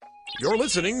You're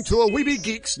listening to a Weeby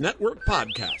Geeks Network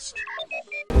podcast.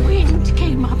 Wind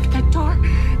came up the door,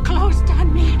 closed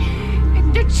on me,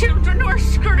 and the children were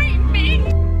screaming.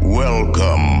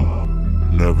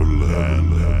 Welcome.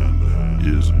 Neverland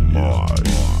is mine.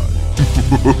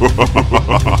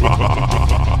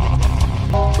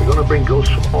 We're going to bring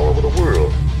ghosts from all over the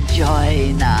world.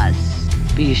 Join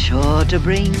us. Be sure to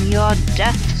bring your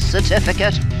death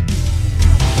certificate.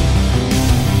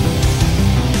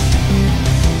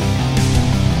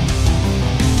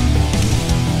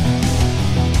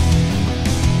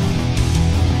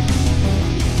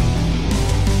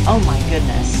 Oh my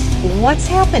goodness. What's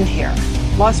happened here?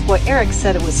 Lost Boy Eric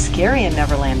said it was scary in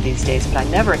Neverland these days, but I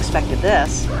never expected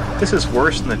this. This is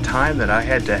worse than the time that I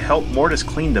had to help Mortis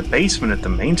clean the basement at the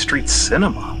Main Street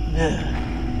Cinema.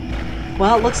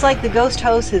 Well, it looks like the ghost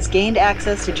host has gained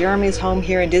access to Jeremy's home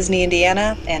here in Disney,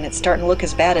 Indiana, and it's starting to look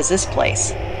as bad as this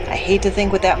place. I hate to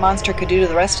think what that monster could do to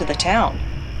the rest of the town.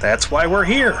 That's why we're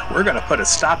here. We're going to put a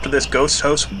stop to this ghost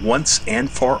host once and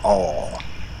for all.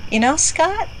 You know,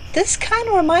 Scott, this kind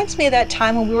of reminds me of that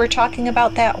time when we were talking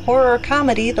about that horror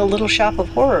comedy, The Little Shop of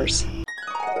Horrors.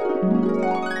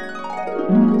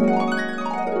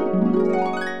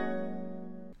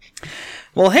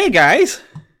 Well, hey, guys.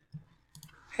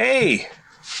 Hey.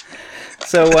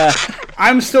 So,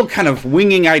 I'm still kind of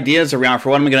winging ideas around for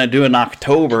what I'm going to do in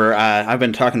October. I've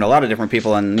been talking to a lot of different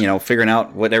people and, figuring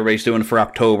out what everybody's doing for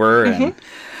October. And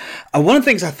one of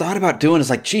the things I thought about doing is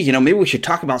like, gee, maybe we should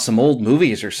talk about some old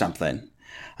movies or something.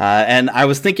 And I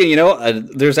was thinking,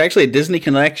 there's actually a Disney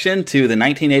connection to the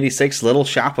 1986 Little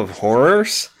Shop of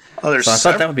Horrors. Oh, so I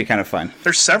thought that would be kind of fun.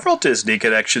 There's several Disney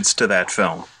connections to that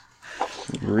film.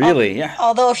 Really? Yeah.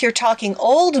 Although if you're talking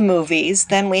old movies,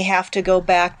 then we have to go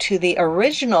back to the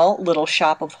original Little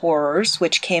Shop of Horrors,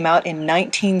 which came out in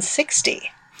 1960.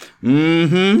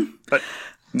 Mm-hmm. But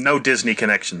no Disney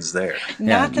connections there.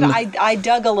 Not that I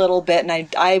dug a little bit, and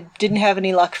I didn't have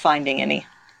any luck finding any.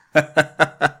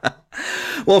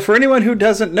 Well, for anyone who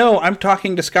doesn't know, I'm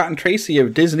talking to Scott and Tracy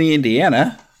of Disney,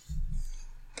 Indiana.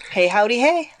 Hey, howdy,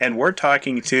 hey. And we're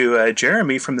talking to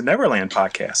Jeremy from the Neverland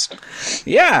podcast.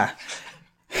 Yeah.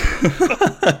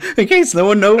 In case no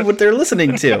one knows what they're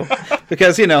listening to.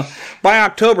 Because, by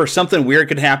October, something weird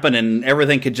could happen and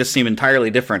everything could just seem entirely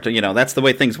different. That's the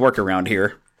way things work around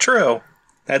here. True.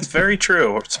 That's very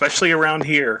true, especially around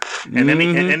here. And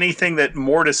anything that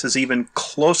Mortis is even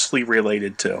closely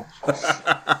related to.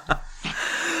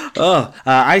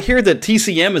 I hear that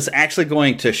TCM is actually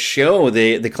going to show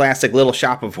the classic Little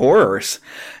Shop of Horrors.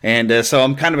 And so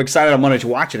I'm kind of excited. I wanted to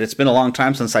watch it. It's been a long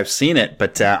time since I've seen it.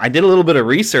 But I did a little bit of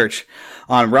research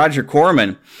on Roger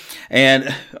Corman.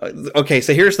 And, okay,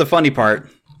 so here's the funny part.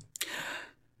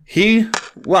 He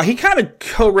kind of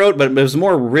co-wrote, but it was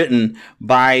more written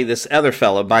by this other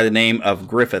fellow by the name of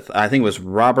Griffith. I think it was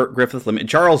Robert Griffith.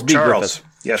 Charles B. Griffith.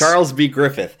 Yes. Charles B.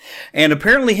 Griffith. And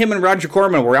apparently him and Roger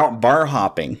Corman were out bar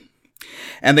hopping.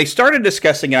 And they started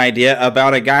discussing an idea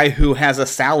about a guy who has a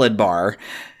salad bar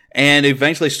and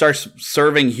eventually starts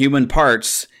serving human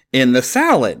parts in the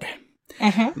salad.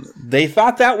 They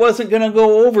thought that wasn't going to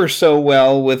go over so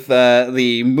well with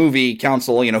the movie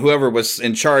council, whoever was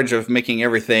in charge of making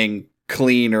everything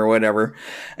clean or whatever.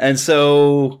 And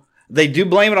so they do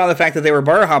blame it on the fact that they were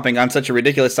bar hopping on such a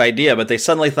ridiculous idea, but they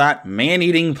suddenly thought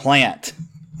man-eating plant.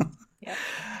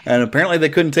 And apparently they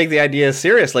couldn't take the idea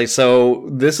seriously. So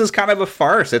this is kind of a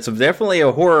farce. It's definitely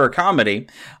a horror comedy.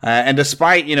 And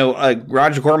despite,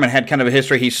 Roger Corman had kind of a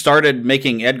history, he started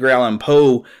making Edgar Allan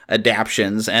Poe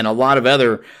adaptions and a lot of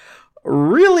other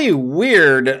really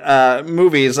weird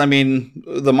movies. I mean,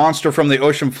 The Monster from the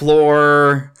Ocean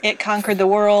Floor. It Conquered the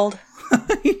World.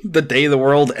 The Day the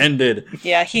World Ended.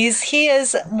 Yeah, he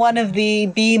is one of the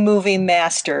B-movie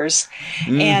masters.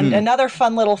 And another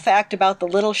fun little fact about the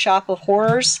Little Shop of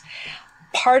Horrors,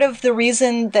 part of the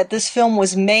reason that this film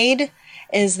was made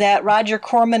is that Roger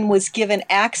Corman was given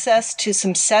access to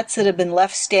some sets that had been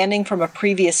left standing from a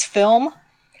previous film.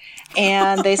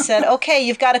 And they said, okay,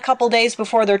 you've got a couple days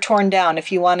before they're torn down.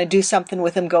 If you want to do something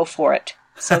with them, go for it.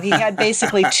 So he had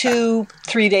basically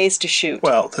 2-3 days to shoot.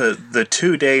 Well, the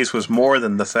 2 days was more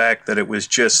than the fact that it was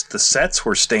just the sets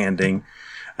were standing.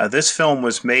 This film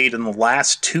was made in the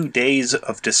last 2 days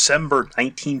of December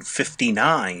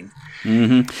 1959.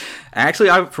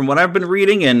 Actually, from what I've been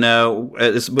reading, and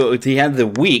he had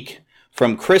the week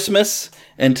from Christmas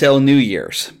until New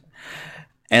Year's.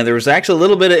 And there was actually a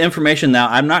little bit of information now.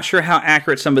 I'm not sure how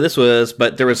accurate some of this was,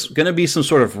 but there was going to be some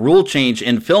sort of rule change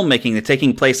in filmmaking that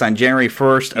taking place on January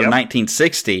 1st of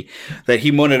 1960 that he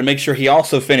wanted to make sure he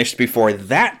also finished before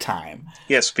that time.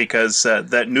 Yes, because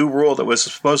that new rule that was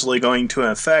supposedly going to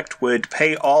effect would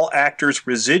pay all actors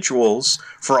residuals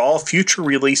for all future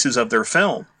releases of their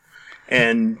film.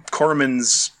 And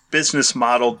Corman's business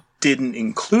model didn't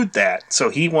include that, so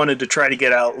he wanted to try to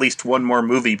get out at least one more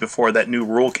movie before that new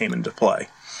rule came into play.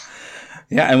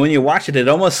 Yeah, and when you watch it,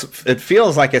 it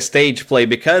feels like a stage play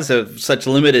because of such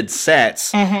limited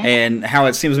sets and how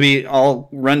it seems to be all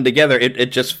run together.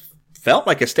 It just felt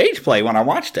like a stage play when I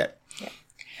watched it.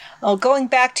 Well, going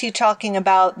back to you talking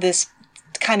about this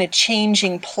kind of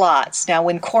changing plots. Now,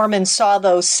 when Corman saw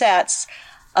those sets,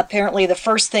 apparently the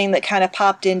first thing that kind of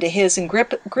popped into his and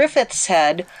Griffith's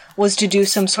head was to do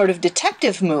some sort of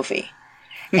detective movie.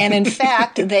 And in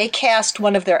fact, they cast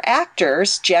one of their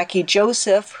actors, Jackie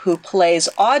Joseph, who plays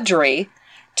Audrey,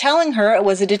 telling her it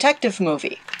was a detective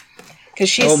movie. Because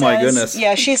she says, my goodness.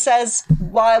 Yeah, she says,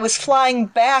 while I was flying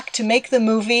back to make the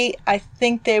movie, I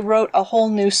think they wrote a whole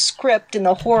new script in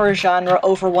the horror genre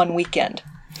over one weekend.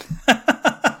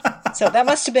 So that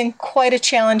must have been quite a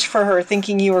challenge for her,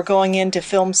 thinking you were going in to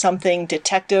film something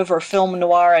detective or film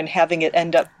noir and having it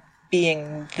end up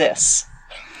being this.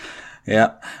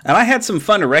 Yeah, and I had some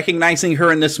fun recognizing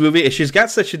her in this movie. She's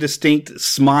got such a distinct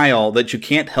smile that you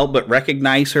can't help but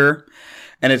recognize her.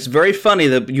 And it's very funny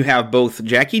that you have both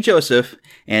Jackie Joseph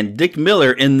and Dick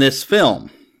Miller in this film.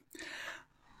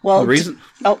 Well,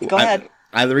 go ahead.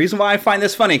 The reason why I find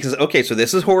this funny, because, okay, so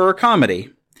this is horror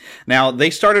comedy. Now,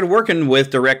 they started working with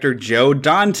director Joe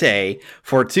Dante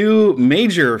for two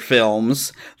major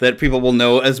films that people will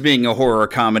know as being a horror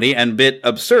comedy and a bit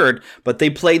absurd, but they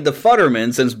played the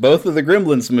Futtermans in both of the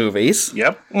Gremlins movies.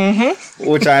 Yep.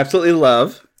 Which I absolutely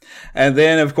love. And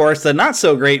then, of course, the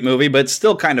not-so-great movie, but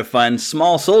still kind of fun,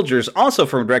 Small Soldiers, also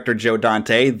from director Joe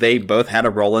Dante. They both had a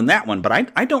role in that one, but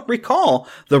I don't recall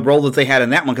the role that they had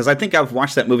in that one, because I think I've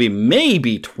watched that movie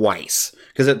maybe twice,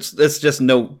 because it's just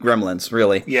no Gremlins,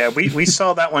 really. Yeah, we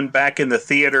saw that one back in the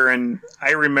theater, and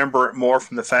I remember it more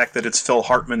from the fact that it's Phil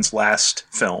Hartman's last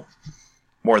film,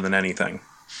 more than anything.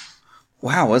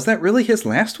 Wow, was that really his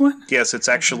last one? Yes, it's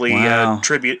actually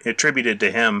attributed to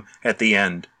him at the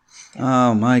end.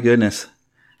 Oh my goodness.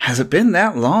 Has it been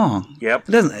that long? Yep.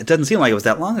 It doesn't seem like it was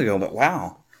that long ago, but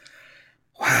wow.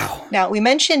 Wow. Now, we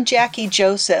mentioned Jackie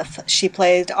Joseph. She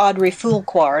played Audrey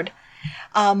Fulquard.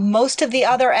 Most of the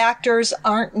other actors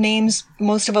aren't names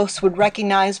most of us would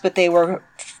recognize, but they were,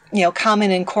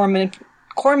 common in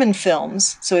Corman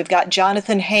films. So we've got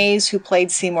Jonathan Hayes, who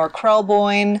played Seymour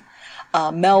Krelboyne.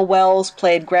 Mel Wells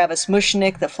played Gravis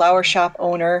Mushnick, the flower shop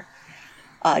owner.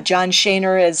 John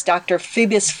Shaner as Dr.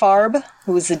 Phoebus Farb,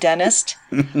 who is a dentist.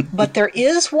 But there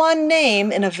is one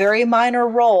name in a very minor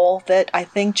role that I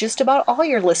think just about all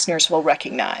your listeners will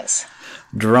recognize.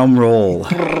 Drum roll.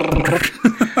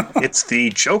 It's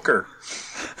the Joker.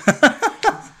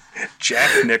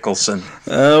 Jack Nicholson.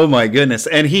 Oh my goodness.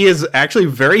 And he is actually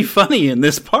very funny in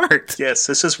this part. Yes,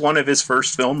 this is one of his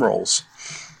first film roles.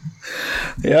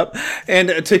 Yep.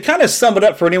 And to kind of sum it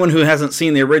up for anyone who hasn't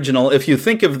seen the original, if you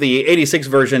think of the 86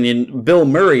 version in Bill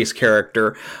Murray's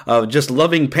character of just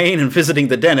loving pain and visiting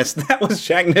the dentist, that was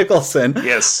Jack Nicholson.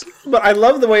 Yes. But I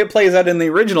love the way it plays out in the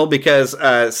original because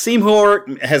Seymour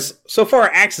has so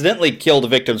far accidentally killed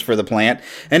victims for the plant,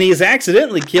 and he has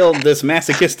accidentally killed this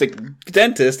masochistic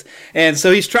dentist, and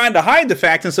so he's trying to hide the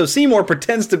fact, and so Seymour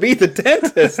pretends to be the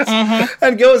dentist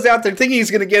and goes out there thinking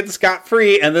he's going to get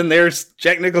scot-free, and then there's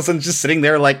Jack Nicholson just sitting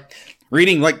there like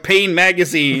reading like Pain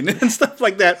magazine and stuff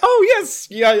like that. Oh yes,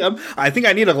 yeah, I think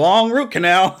I need a long root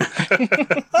canal.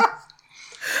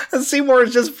 And Seymour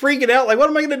is just freaking out, like, what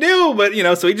am I going to do? But,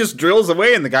 so he just drills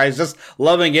away, and the guy's just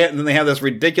loving it. And then they have this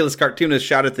ridiculous cartoonist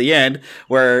shot at the end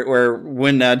where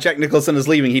when Jack Nicholson is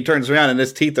leaving, he turns around and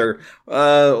his teeth are,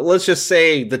 let's just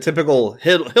say, the typical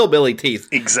hillbilly teeth.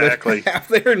 Exactly. Half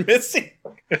there and missing.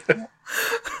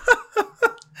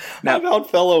 Now, I about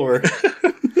fell over.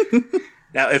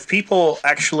 Now, if people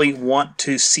actually want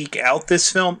to seek out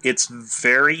this film, it's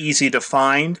very easy to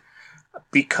find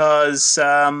because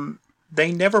they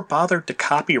never bothered to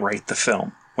copyright the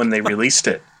film when they released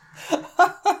it.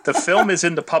 The film is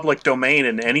in the public domain,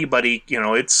 and anybody,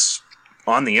 it's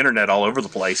on the internet all over the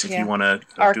place if you want to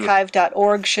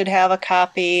Archive.org should have a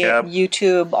copy. Yep.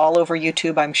 YouTube, all over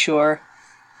YouTube, I'm sure.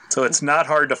 So it's not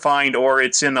hard to find, or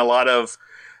it's in a lot of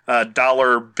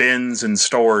dollar bins and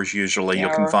stores usually. You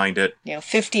can find it.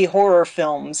 50 horror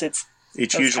films. It's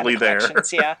usually kind of there.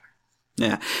 Yeah.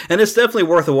 Yeah, and it's definitely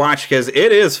worth a watch because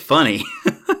it is funny.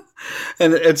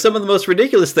 And some of the most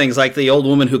ridiculous things, like the old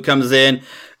woman who comes in.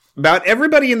 About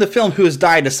everybody in the film who has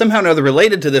died is somehow or another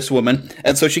related to this woman,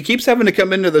 and so she keeps having to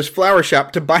come into this flower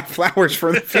shop to buy flowers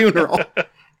for the funeral.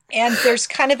 And there's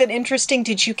kind of an interesting,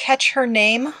 did you catch her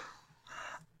name?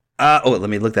 Let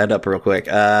me look that up real quick.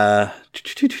 I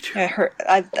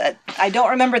don't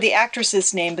remember the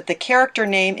actress's name, but the character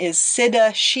name is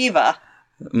Siddha Shiva.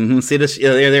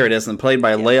 There it is, and played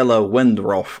by Layla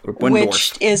Windorf.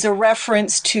 Which is a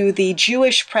reference to the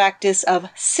Jewish practice of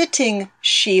sitting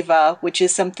Shiva, which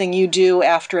is something you do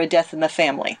after a death in the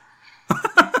family.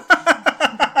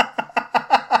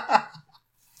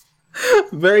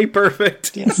 Very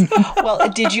perfect. Yes. Well,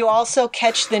 did you also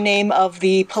catch the name of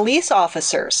the police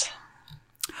officers?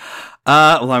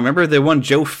 I remember the one,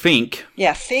 Joe Fink.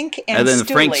 Yeah, Fink and then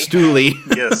Stooley. Frank Stooley.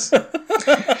 Yes.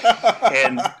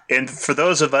 and for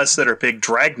those of us that are big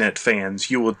Dragnet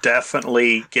fans, you will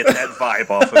definitely get that vibe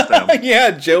off of them.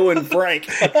 Yeah, Joe and Frank.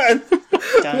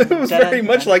 It was very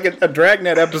much like a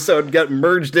Dragnet episode got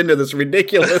merged into this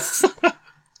ridiculous...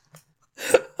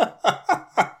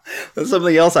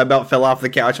 Something else I about fell off the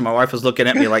couch, and my wife was looking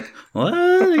at me like, what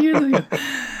are you doing?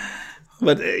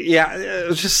 But, yeah, it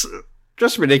was just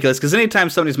ridiculous, because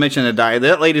anytime somebody's mentioning a die,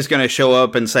 that lady's going to show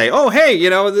up and say, oh, hey,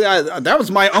 that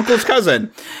was my uncle's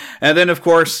cousin. And then, of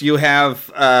course, you have,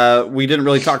 we didn't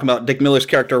really talk about Dick Miller's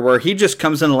character, where he just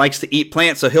comes in and likes to eat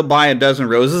plants, so he'll buy a dozen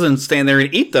roses and stand there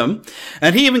and eat them.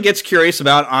 And he even gets curious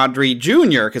about Audrey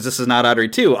Jr., because this is not Audrey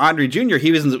 2. Audrey Jr.,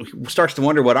 he starts to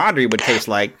wonder what Audrey would taste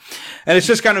like. And it's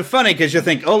just kind of funny, because you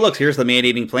think, oh, look, here's the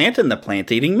man-eating plant and the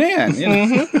plant-eating man. You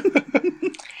know?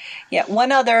 Yeah,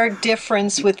 one other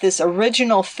difference with this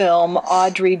original film,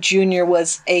 Audrey Jr.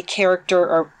 was a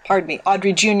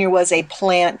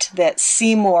plant that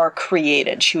Seymour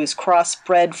created. She was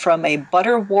crossbred from a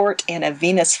butterwort and a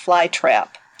Venus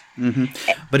flytrap. Mm-hmm.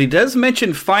 But he does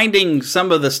mention finding some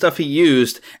of the stuff he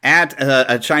used at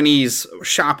a Chinese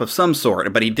shop of some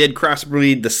sort. But he did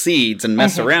crossbreed the seeds and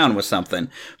mess around with something.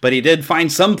 But he did find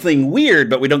something weird,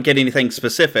 but we don't get anything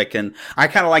specific. And I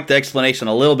kind of like the explanation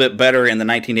a little bit better in the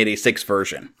 1986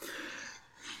 version.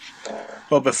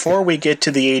 Well, before we get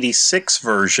to the 86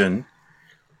 version,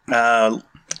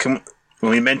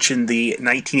 we mentioned the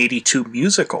 1982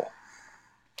 musical.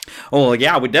 Oh,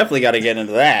 yeah, we definitely got to get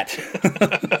into that.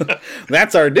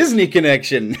 That's our Disney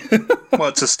connection. Well,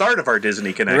 it's the start of our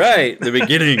Disney connection. Right, the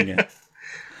beginning.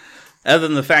 Other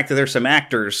than the fact that there's some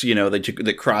actors,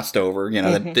 that crossed over,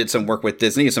 that did some work with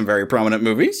Disney in some very prominent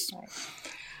movies.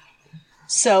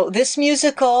 So this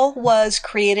musical was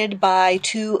created by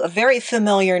two very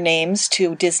familiar names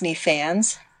to Disney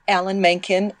fans, Alan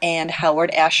Menken and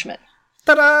Howard Ashman.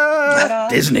 Ta-da! Ta-da!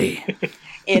 Disney.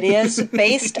 It is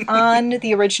based on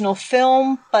the original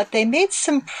film, but they made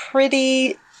some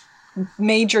pretty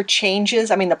major changes.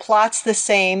 I mean, the plot's the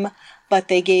same, but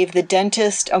they gave the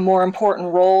dentist a more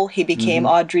important role. He became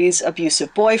Audrey's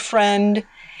abusive boyfriend,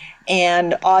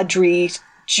 and Audrey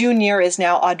Jr. is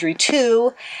now Audrey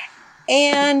 2,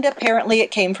 and apparently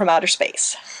it came from outer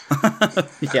space.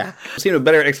 Yeah. Seemed a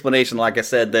better explanation, like I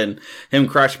said, than him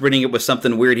crossbreeding it with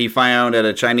something weird he found at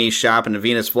a Chinese shop in a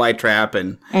Venus flytrap,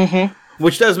 and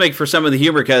which does make for some of the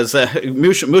humor, because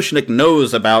Mushnick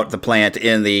knows about the plant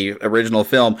in the original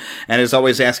film and is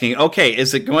always asking, okay,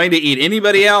 is it going to eat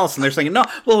anybody else? And they're saying, no,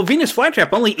 well, Venus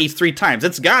flytrap only eats 3 times.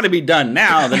 It's got to be done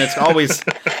now. Then it's always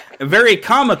very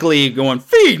comically going,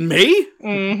 feed me.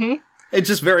 Mm-hmm. It's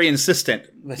just very insistent.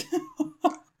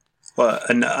 Well,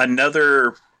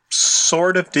 another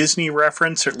sort of Disney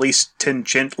reference, or at least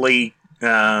tangentially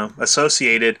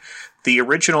associated, the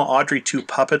original Audrey 2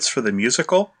 puppets for the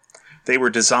musical. They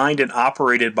were designed and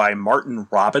operated by Martin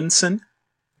Robinson,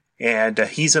 and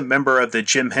he's a member of the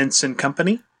Jim Henson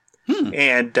Company.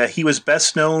 And he was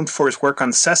best known for his work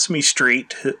on Sesame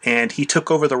Street, and he took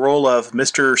over the role of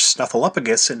Mr.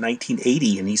 Snuffleupagus in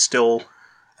 1980, and he still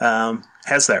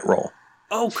has that role.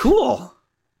 Oh, cool.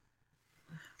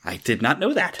 I did not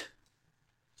know that.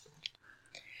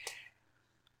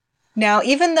 Now,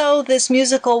 even though this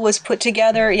musical was put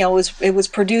together, it was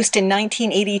produced in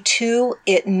 1982,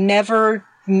 it never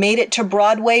made it to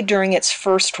Broadway during its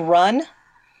first run.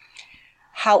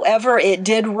 However, it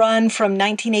did run from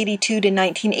 1982 to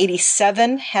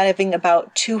 1987, having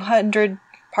about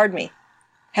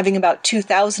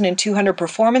 2,200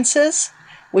 performances,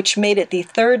 which made it the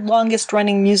third longest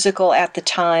running musical at the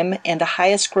time and the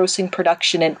highest grossing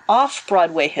production in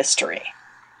off-Broadway history.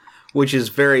 Which is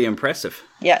very impressive.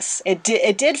 Yes, it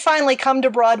did finally come to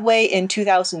Broadway in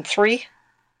 2003.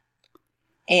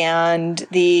 And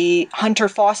the Hunter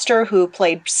Foster, who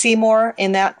played Seymour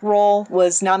in that role,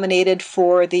 was nominated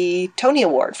for the Tony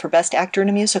Award for Best Actor in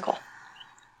a Musical.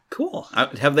 Cool.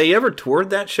 Have they ever toured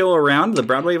that show around, the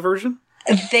Broadway version?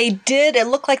 They did. It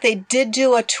looked like they did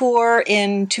do a tour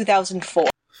in 2004.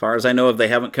 far as I know, if they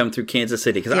haven't come through Kansas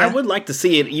City, because Yeah. I would like to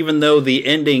see it, even though the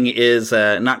ending is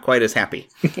not quite as happy.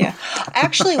 Yeah.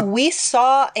 Actually, we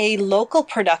saw a local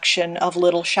production of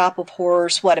Little Shop of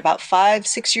Horrors, about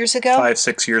 5-6 years ago?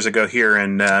 5-6 years ago here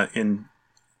in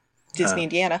Disney,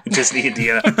 Indiana. Disney,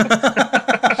 Indiana.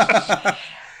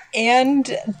 And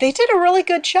they did a really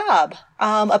good job.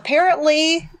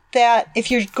 Apparently, that if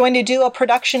you're going to do a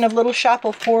production of Little Shop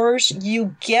of Horrors,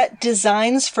 you get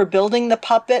designs for building the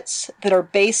puppets that are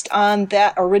based on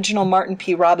that original Martin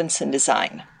P. Robinson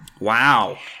design.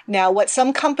 Wow. Now, what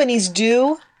some companies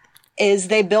do is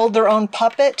they build their own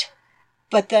puppet,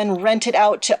 but then rent it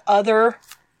out to other,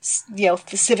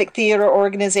 civic theater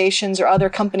organizations or other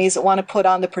companies that want to put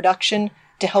on the production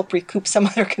to help recoup some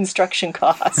of their construction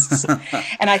costs.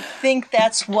 And I think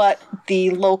that's what the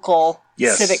local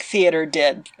civic theater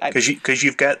did. Because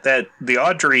you've got the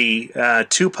Audrey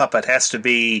 2 puppet has to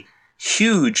be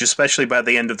huge, especially by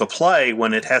the end of the play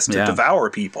when it has to devour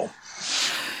people.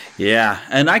 Yeah,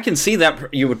 and I can see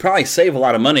that you would probably save a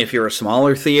lot of money if you're a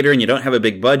smaller theater and you don't have a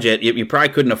big budget. You probably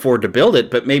couldn't afford to build it,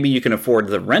 but maybe you can afford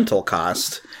the rental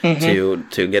cost to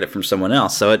get it from someone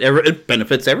else. So it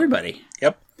benefits everybody.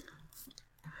 Yep.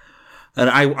 And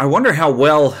I wonder how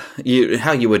well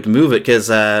you would move it, because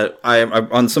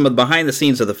on some of the behind the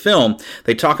scenes of the film,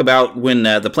 they talk about when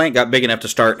the plant got big enough to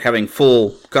start having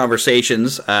full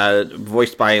conversations,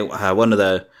 voiced by one of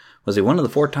the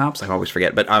Four Tops? I always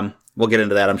forget, but we'll get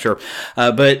into that, I'm sure.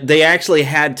 But they actually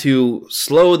had to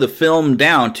slow the film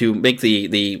down to make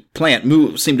the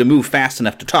plant seem to move fast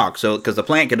enough to talk. So, because the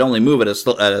plant could only move at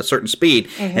a certain speed,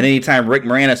 and anytime Rick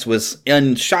Moranis was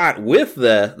in shot with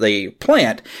the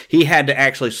plant, he had to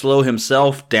actually slow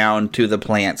himself down to the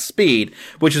plant's speed,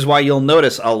 which is why you'll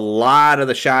notice a lot of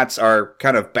the shots are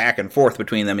kind of back and forth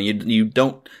between them, and you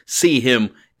don't see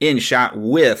him in shot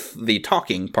with the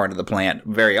talking part of the plant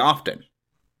very often.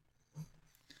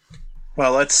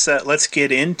 Well, let's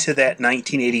get into that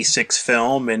 1986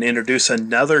 film and introduce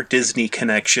another Disney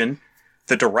connection.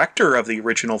 The director of the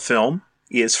original film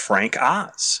is Frank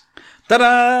Oz.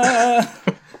 Ta-da!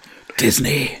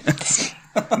 Disney.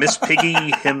 Miss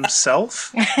Piggy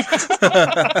himself. And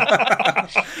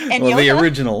Well, Yoda? the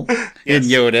original. Yes. In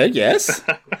Yoda, yes.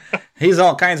 He's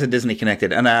all kinds of Disney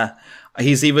connected. And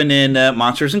he's even in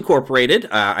Monsters Incorporated.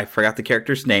 I forgot the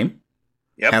character's name.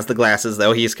 Yep. Has the glasses,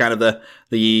 though. He's kind of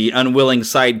the unwilling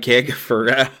sidekick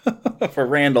for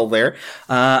Randall there.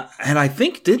 And I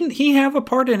think, didn't he have a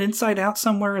part in Inside Out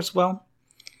somewhere as well?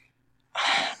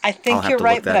 I think you're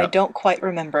right, but I don't quite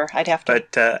remember. I'd have to.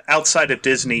 But outside of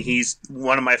Disney, he's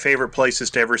one of my favorite places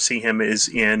to ever see him is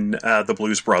in The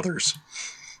Blues Brothers,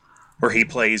 where he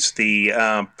plays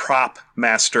the prop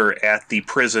master at the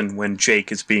prison when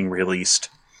Jake is being released.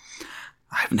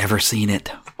 I've never seen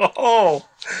it. Oh!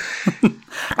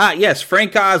 Yes,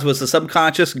 Frank Oz was the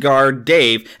subconscious guard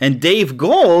Dave, and Dave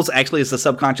Goles actually is the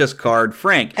subconscious guard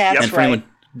Frank. That's and right.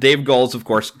 Dave Goles, of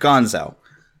course, Gonzo.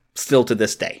 Still to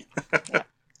this day.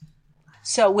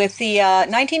 So with the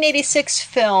 1986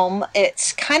 film,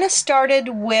 it's kind of started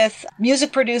with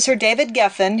music producer David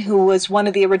Geffen, who was one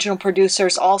of the original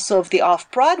producers also of the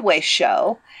Off-Broadway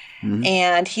show.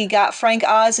 And he got Frank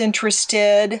Oz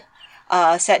interested,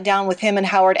 sat down with him and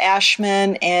Howard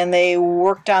Ashman, and they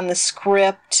worked on the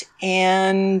script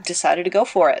and decided to go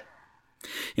for it.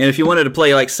 And if you wanted to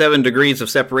play like 7 Degrees of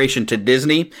Separation to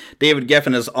Disney, David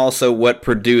Geffen is also what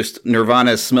produced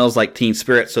Nirvana's Smells Like Teen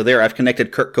Spirit. So there, I've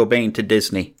connected Kurt Cobain to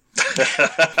Disney.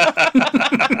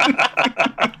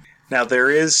 Now,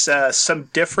 there is some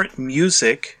different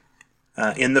music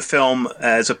in the film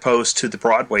as opposed to the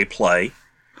Broadway play.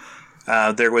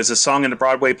 There was a song in the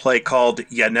Broadway play called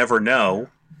Ya Never Know,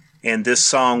 and this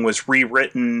song was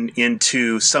rewritten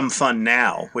into Some Fun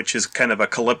Now, which is kind of a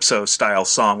calypso-style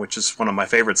song, which is one of my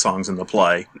favorite songs in the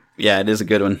play. Yeah, it is a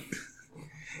good one.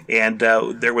 And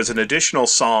there was an additional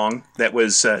song that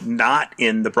was not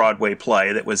in the Broadway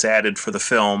play that was added for the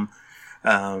film,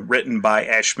 written by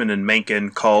Ashman and Menken,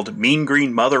 called Mean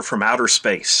Green Mother from Outer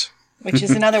Space. Which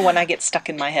is another one I get stuck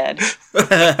in my head.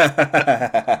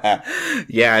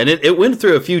 Yeah, and it went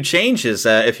through a few changes.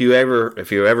 If you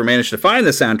ever manage to find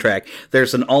the soundtrack,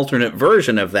 there's an alternate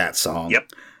version of that song. Yep.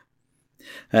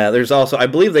 There's also, I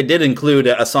believe they did include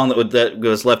a song that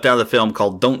was left out of the film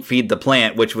called Don't Feed the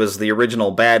Plant, which was the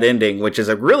original bad ending, which is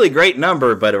a really great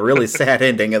number, but a really sad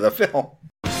ending of the film.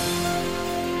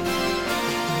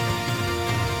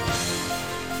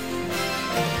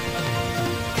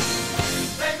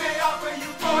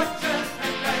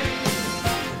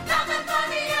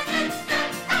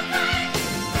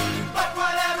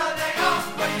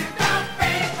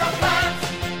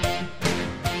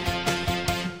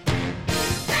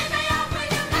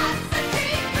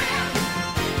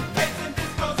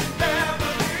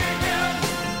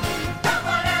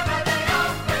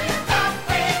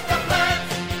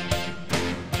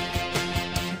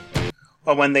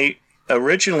 Well, when they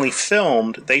originally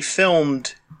filmed, they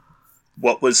filmed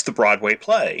what was the Broadway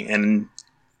play. And,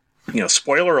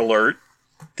 spoiler alert,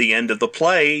 the end of the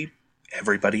play,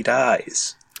 everybody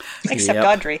dies. Except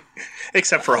Audrey.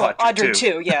 Except for Audrey, Audrey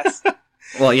too, yes.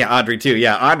 Well, yeah, Audrey too.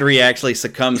 Yeah, Audrey actually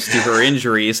succumbs to her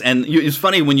injuries, and it's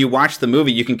funny when you watch the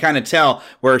movie, you can kind of tell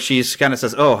where she's kind of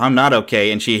says, "Oh, I'm not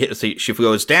okay," and she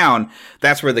goes down.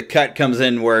 That's where the cut comes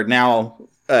in, where now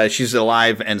she's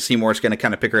alive, and Seymour's going to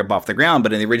kind of pick her up off the ground.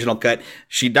 But in the original cut,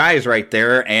 she dies right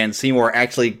there, and Seymour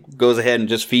actually goes ahead and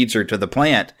just feeds her to the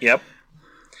plant. Yep.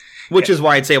 Which is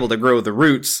why it's able to grow the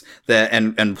roots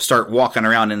and start walking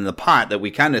around in the pot that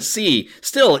we kind of see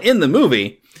still in the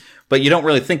movie. But you don't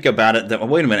really think about it that,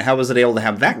 wait a minute, how was it able to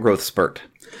have that growth spurt?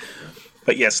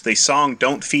 But yes, the song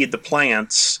Don't Feed the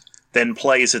Plants then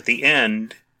plays at the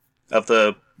end of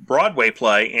the Broadway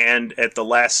play and at the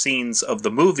last scenes of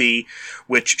the movie,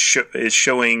 which is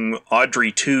showing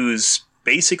Audrey 2's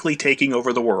basically taking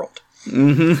over the world.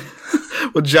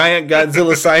 Mm-hmm. With giant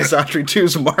Godzilla-sized Audrey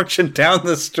 2's marching down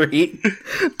the street,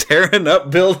 tearing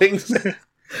up buildings.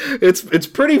 It's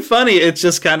pretty funny. It's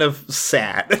just kind of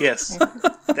sad. Yes.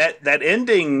 That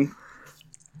ending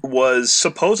was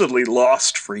supposedly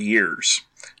lost for years.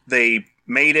 They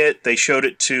made it, they showed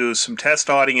it to some test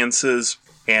audiences,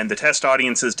 and the test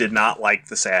audiences did not like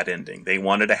the sad ending. They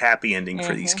wanted a happy ending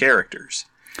for these characters.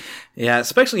 Yeah,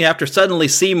 especially after Suddenly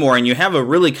Seymour, and you have a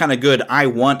really kind of good I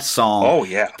Want song. Oh,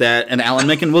 yeah. And Alan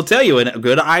Menken will tell you, a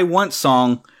good I Want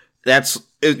song,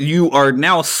 you are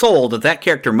now sold that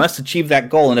character must achieve that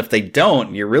goal, and if they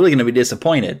don't, you're really going to be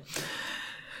disappointed.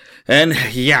 And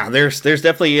yeah, there's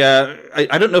definitely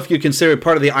I don't know if you consider it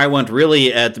part of the I Want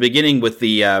really at the beginning with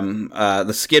the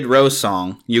Skid Row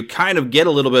song. You kind of get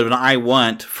a little bit of an I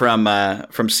Want from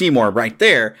Seymour right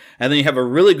there, and then you have a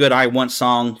really good I Want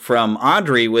song from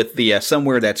Audrey with the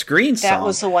Somewhere That's Green song. That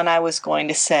was the one I was going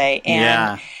to say.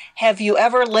 And have you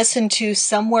ever listened to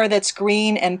Somewhere That's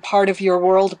Green and Part of Your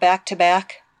World back to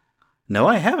back? No,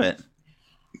 I haven't.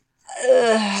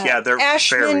 Yeah, they're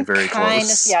Ashman very, very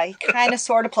close. Yeah, he kind of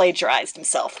sort of plagiarized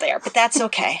himself there, but that's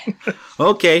okay.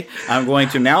 Okay, I'm going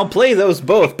to now play those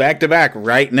both back to back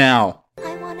right now.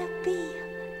 I want to be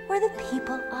where the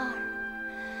people are.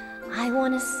 I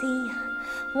want to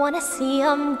see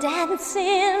them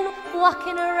dancing,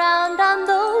 walking around on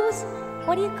those,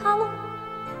 what do you call them?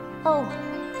 Oh,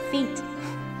 feet.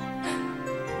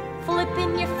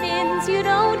 Flipping your fins, you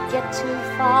don't get too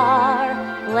far.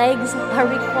 Legs are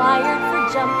required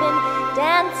for jumping,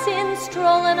 dancing,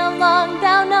 strolling along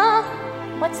down a,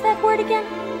 what's that word again?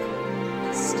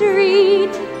 Street.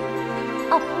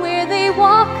 Up where they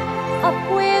walk,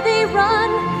 up where they run,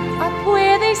 up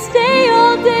where they stay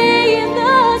all day in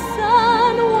the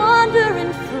sun,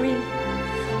 wandering free.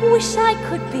 Wish I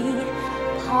could be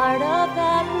part of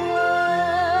that world.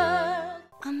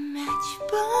 A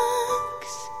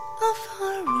matchbox of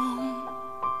our own,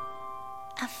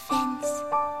 a fence,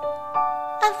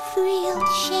 a three-wheel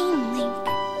chain link,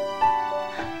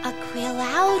 a grill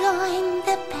out on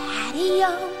the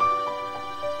patio,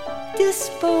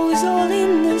 disposal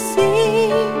in the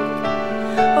sink,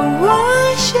 a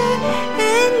washer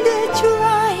and a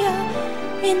dryer,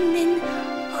 and an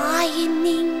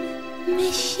ironing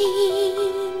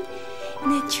machine,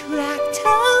 and a tract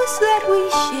house that we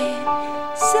share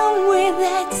somewhere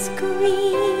that's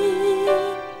green.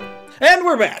 And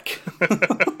we're back.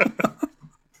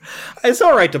 It's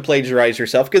all right to plagiarize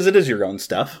yourself because it is your own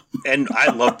stuff. And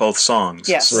I love both songs.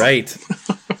 Yes. Right.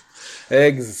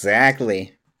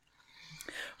 Exactly.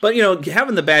 But,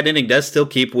 having the bad ending does still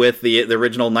keep with the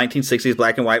original 1960s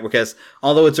black and white, because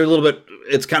although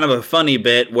it's kind of a funny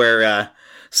bit where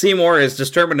Seymour is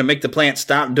determined to make the plant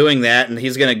stop doing that, and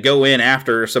he's going to go in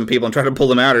after some people and try to pull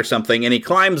them out or something, and he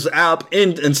climbs up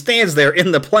and stands there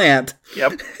in the plant.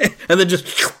 Yep. And then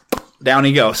just down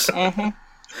he goes. Mm-hmm.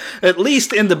 At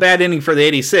least in the bad ending for the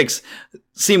 86,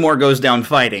 Seymour goes down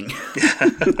fighting.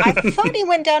 I thought he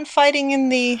went down fighting in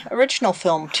the original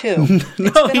film, too. It's been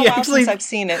a while since I've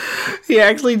seen it. He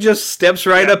actually just steps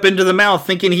right up into the mouth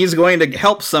thinking he's going to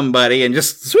help somebody and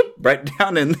just swoop right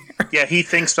down in there. Yeah, he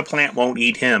thinks the plant won't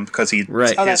eat him because he's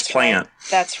his plant. Right.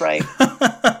 That's right.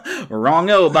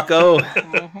 Wrong-o, bucko.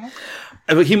 Mm-hmm.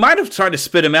 He might have tried to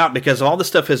spit him out because all the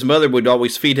stuff his mother would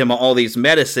always feed him, all these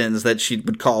medicines that she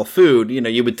would call food.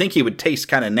 You would think he would taste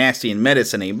kind of nasty and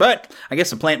medicine-y, but I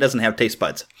guess the plant doesn't have taste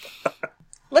buds.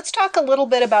 Let's talk a little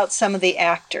bit about some of the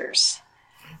actors.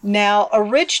 Now,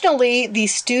 originally, the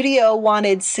studio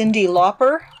wanted Cyndi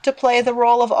Lauper to play the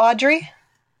role of Audrey.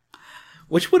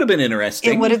 Which would have been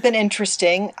interesting. It would have been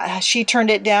interesting. She turned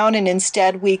it down, and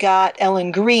instead we got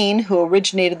Ellen Greene, who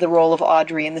originated the role of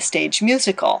Audrey in the stage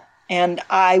musical. And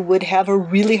I would have a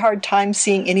really hard time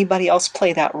seeing anybody else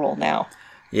play that role now.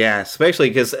 Yeah, especially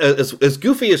because as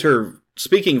goofy as her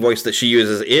speaking voice that she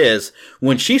uses is,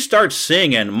 when she starts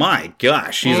singing, my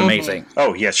gosh, she's amazing.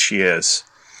 Oh, yes, she is.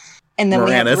 And then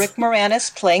we have Rick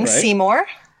Moranis playing Seymour.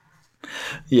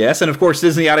 Yes, and of course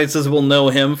Disney audiences will know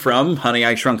him from Honey,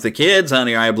 I Shrunk the Kids,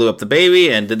 Honey, I Blew Up the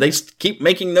Baby, and did they keep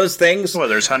making those things? Well,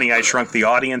 there's Honey, I Shrunk the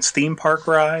Audience theme park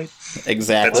ride.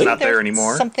 Exactly. That's not there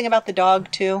anymore. Something about the dog,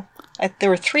 too. There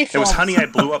were 3 films. It was Honey, I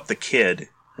Blew Up the Kid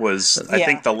was, I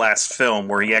think, the last film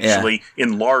where he actually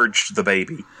enlarged the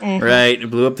baby. Mm-hmm. Right,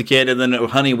 Blew Up the Kid, and then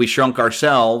Honey, We Shrunk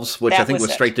Ourselves, which I think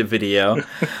was straight to video.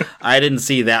 I didn't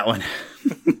see that one.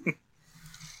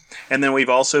 And then we've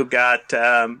also got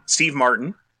Steve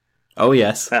Martin. Oh,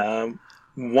 yes.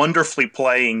 Wonderfully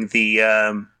playing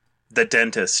the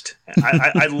dentist.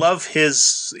 I love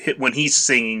when he's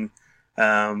singing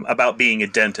about being a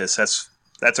dentist.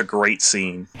 That's a great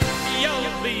scene.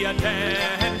 You'll be a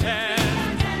dentist.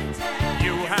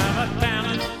 You have a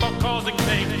talent for causing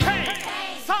things. Hey,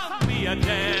 son, be a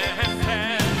dentist.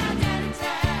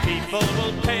 People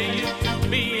will pay you to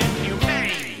be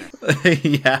inhumane.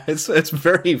 Yeah, it's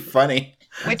very funny.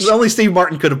 Only Steve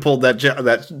Martin could have pulled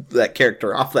that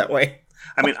character off that way.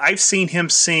 I mean, I've seen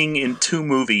him sing in 2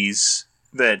 movies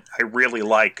that I really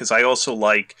like, because I also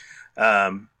like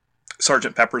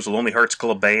Sgt. Pepper's Lonely Hearts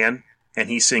Club Band, and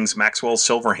he sings Maxwell's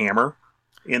Silver Hammer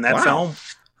in that film.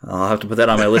 I'll have to put that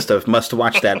on my list of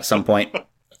must-watch that at some point,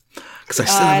 because I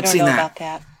still haven't seen that. I don't know about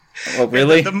that. Oh,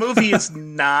 really? The movie is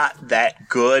not that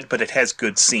good, but it has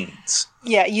good scenes.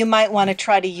 Yeah, you might want to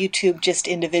try to YouTube just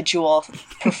individual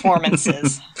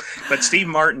performances. But Steve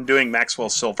Martin doing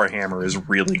Maxwell's Silver Hammer is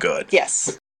really good.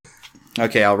 Yes.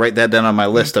 Okay, I'll write that down on my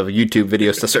list of YouTube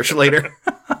videos to search later.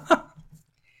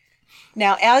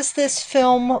 Now, as this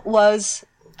film was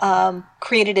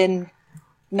created in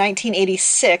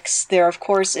 1986, there, of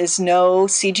course, is no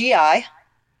CGI.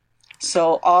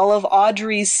 So all of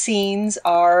Audrey's scenes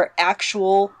are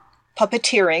actual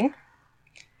puppeteering.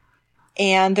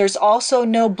 And there's also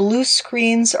no blue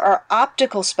screens or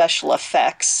optical special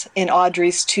effects in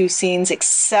Audrey's 2 scenes,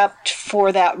 except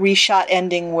for that reshot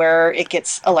ending where it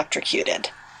gets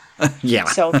electrocuted. Yeah.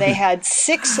 So they had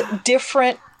 6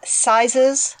 different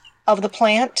sizes of the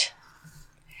plant.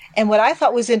 And what I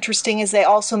thought was interesting is they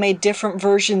also made different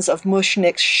versions of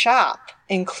Mushnik's shop,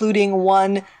 including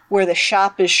one where the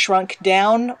shop is shrunk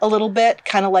down a little bit,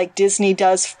 kind of like Disney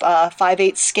does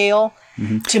 5/8 scale.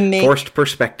 Mm-hmm. To make forced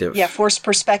perspective. Yeah, forced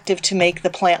perspective to make the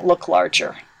plant look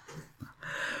larger.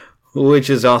 Which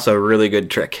is also a really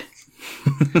good trick.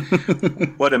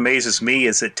 What amazes me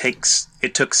is it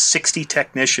took 60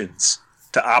 technicians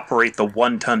to operate the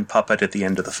 1-ton puppet at the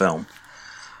end of the film.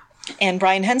 And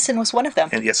Brian Henson was one of them.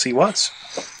 And yes, he was.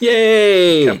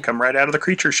 Yay! Come right out of the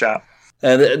creature shop.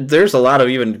 There's a lot of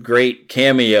even great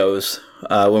cameos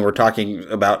when we're talking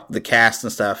about the cast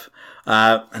and stuff.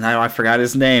 And I forgot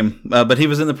his name, but he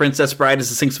was in The Princess Bride as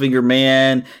the Six-Finger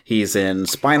Man. He's in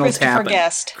Spinal Tap.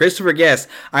 Christopher Guest.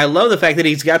 I love the fact that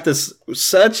he's got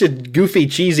such a goofy,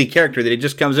 cheesy character that he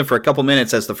just comes in for a couple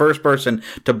minutes as the first person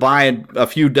to buy a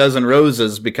few dozen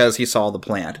roses because he saw the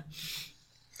plant.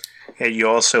 Yeah, you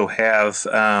also have,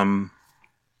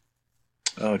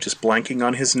 just blanking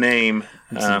on his name.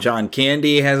 John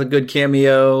Candy has a good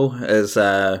cameo as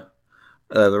the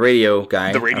radio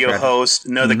guy. The radio host.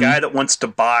 No, the guy that wants to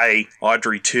buy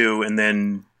Audrey 2 and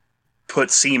then put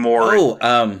Seymour.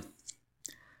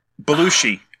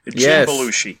 Belushi. Jim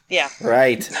Belushi. Yeah.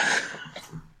 Right.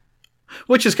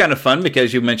 Which is kind of fun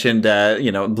because you mentioned,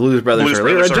 Blues Brothers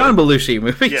earlier. A John Belushi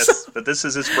movie. Yes, but this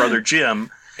is his brother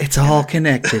Jim. It's all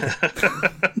connected.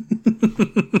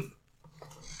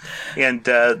 And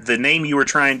the name you were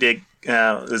trying to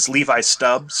is Levi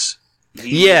Stubbs.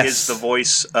 He is the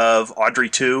voice of Audrey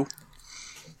 2.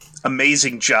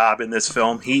 Amazing job in this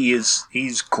film. He's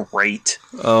great.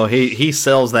 Oh, he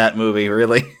sells that movie,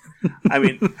 really. I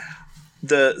mean,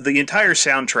 the entire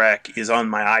soundtrack is on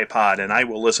my iPod, and I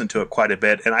will listen to it quite a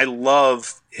bit. And I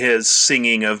love his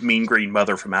singing of Mean Green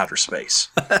Mother from Outer Space.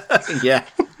 Yeah.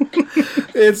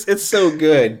 It's so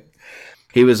good.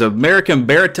 He was an American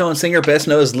baritone singer, best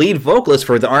known as lead vocalist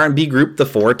for the R&B group The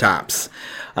Four Tops.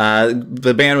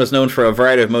 The band was known for a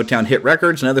variety of Motown hit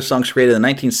records and other songs created in the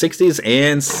 1960s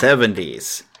and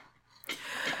 70s.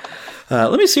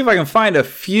 Let me see if I can find a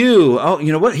few. Oh,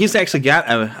 you know what? He's actually got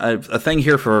a thing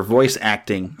here for voice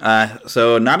acting.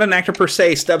 So, not an actor per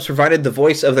se, Stubbs provided the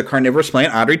voice of the carnivorous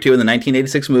plant Audrey 2 in the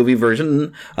 1986 movie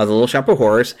version of The Little Shop of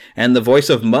Horrors, and the voice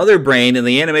of Mother Brain in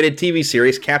the animated TV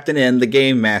series Captain N, the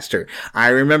Game Master. I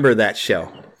remember that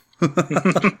show.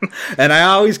 And I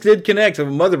always did connect with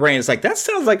Mother Brain. It's like, that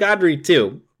sounds like Audrey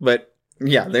too. But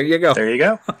yeah, there you go. There you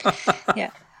go.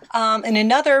 Yeah. In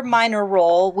another minor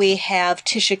role, we have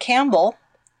Tisha Campbell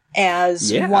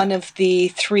as one of the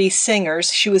three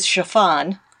singers. She was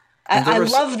Chiffon. I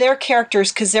love their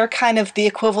characters because they're kind of the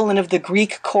equivalent of the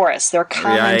Greek chorus. They're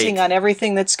commenting on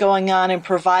everything that's going on and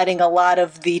providing a lot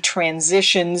of the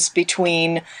transitions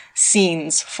between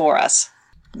scenes for us.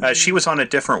 She was on A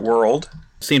Different World.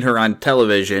 Seen her on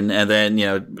television, and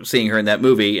then, seeing her in that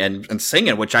movie and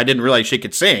singing, which I didn't realize she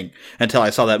could sing until I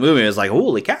saw that movie. I was like,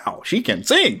 holy cow, she can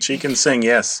sing. She can sing,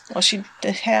 yes. Well, she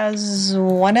has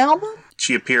one album?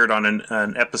 She appeared on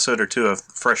an episode or two of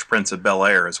Fresh Prince of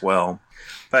Bel-Air as well.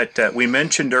 But we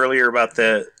mentioned earlier about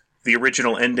the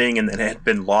original ending and that it had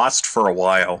been lost for a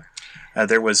while.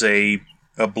 There was a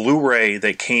Blu-ray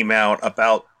that came out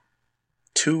about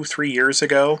 2-3 years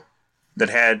ago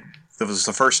that was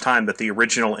the first time that the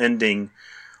original ending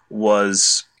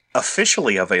was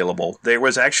officially available. There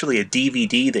was actually a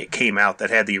DVD that came out that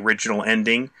had the original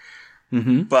ending,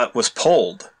 but was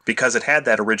pulled because it had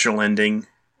that original ending.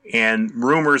 And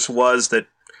rumors was that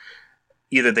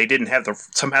either they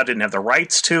somehow didn't have the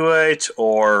rights to it,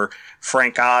 or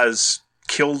Frank Oz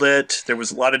killed it. There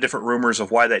was a lot of different rumors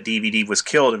of why that DVD was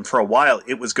killed, and for a while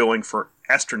it was going for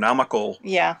astronomical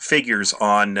figures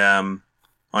on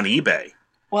eBay.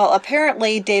 Well,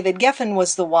 apparently David Geffen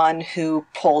was the one who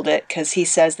pulled it, because he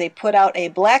says they put out a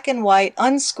black and white,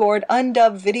 unscored,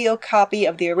 undubbed video copy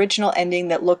of the original ending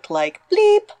that looked like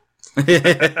bleep. And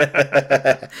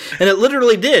it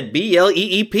literally did.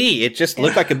 BLEEP. It just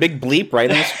looked like a big bleep right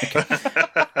in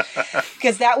the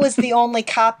Because that was the only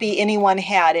copy anyone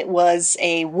had. It was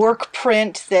a work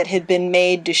print that had been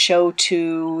made to show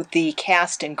to the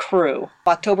cast and crew.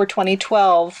 October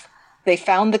 2012, they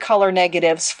found the color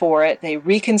negatives for it. They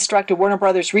Warner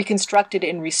Brothers reconstructed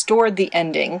and restored the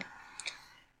ending.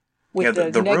 With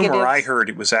the rumor I heard,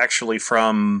 it was actually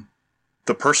from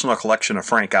the personal collection of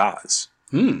Frank Oz.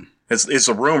 It's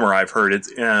a rumor I've heard.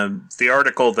 The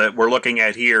article that we're looking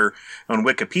at here on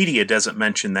Wikipedia doesn't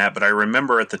mention that, but I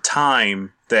remember at the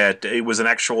time that it was an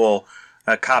actual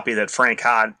copy that Frank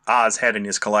Oz had in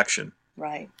his collection.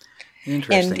 Right.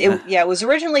 Interesting. And it was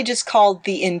originally just called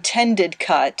The Intended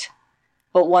Cut,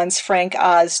 but once Frank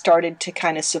Oz started to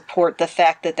kind of support the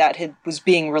fact that was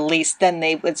being released, then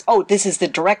this is the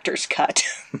director's cut.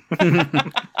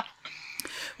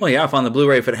 Well, yeah, if on the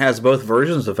Blu-ray, if it has both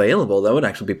versions available, that would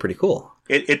actually be pretty cool.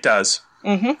 It does.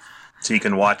 Mm-hmm. So you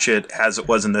can watch it as it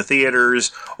was in the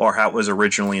theaters or how it was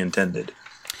originally intended.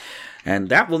 And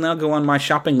that will now go on my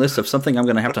shopping list of something I'm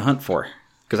going to have to hunt for.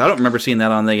 Because I don't remember seeing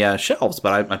that on the shelves,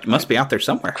 but it must be out there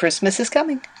somewhere. Christmas is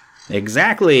coming.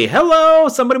 Exactly. Hello,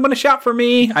 somebody want to shop for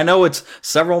me? I know it's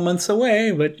several months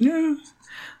away, but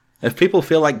if people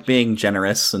feel like being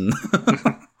generous and...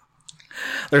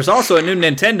 There's also a new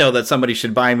Nintendo that somebody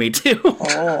should buy me too.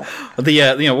 Oh. What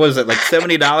is it, like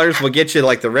 $70 will get you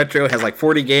like the retro, has like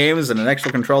 40 games and an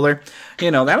extra controller.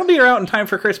 That'll be out in time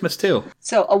for Christmas too.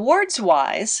 So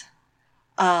awards-wise,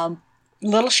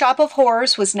 Little Shop of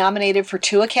Horrors was nominated for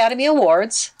 2 Academy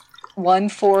Awards. One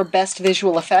for Best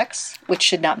Visual Effects, which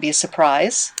should not be a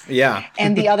surprise. Yeah.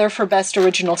 And the other for Best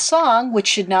Original Song, which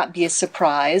should not be a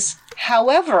surprise.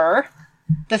 However,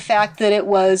 the fact that it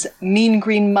was Mean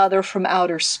Green Mother from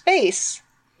Outer Space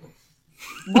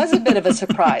was a bit of a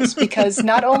surprise, because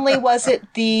not only was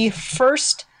it the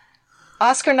first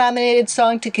Oscar-nominated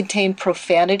song to contain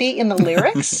profanity in the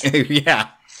lyrics, yeah,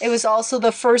 it was also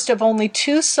the first of only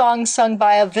 2 songs sung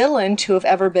by a villain to have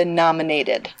ever been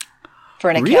nominated for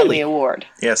an Academy Award.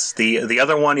 Yes, the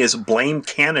other one is Blame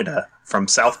Canada from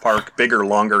South Park, Bigger,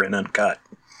 Longer, and Uncut.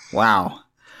 Wow.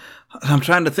 I'm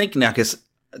trying to think now, because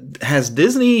has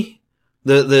Disney,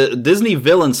 the Disney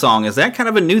villain song, is that kind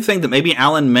of a new thing that maybe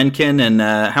Alan Menken and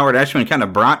Howard Ashman kind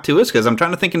of brought to us? Because I'm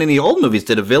trying to think in any old movies,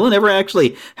 did a villain ever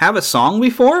actually have a song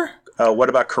before? What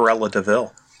about Cruella de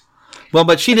Vil? Well,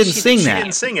 but she didn't sing that. She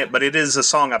didn't sing it, but it is a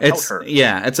song about her.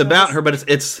 Yeah, it's about her, but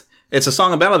it's a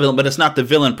song about a villain, but it's not the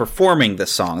villain performing the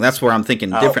song. That's where I'm thinking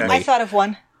differently. I thought of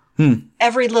one.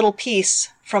 Every Little Piece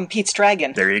from Pete's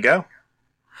Dragon. There you go.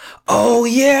 Oh,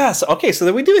 yes. Okay, so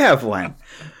then we do have one.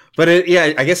 But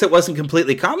I guess it wasn't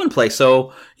completely commonplace.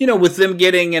 So, with them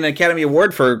getting an Academy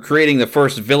Award for creating the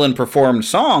first villain performed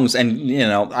songs, and,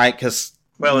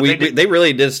 they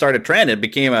really did start a trend. It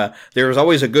became there was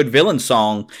always a good villain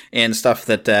song and stuff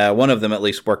that one of them at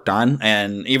least worked on,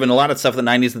 and even a lot of stuff in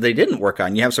the 90s that they didn't work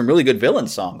on. You have some really good villain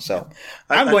songs, so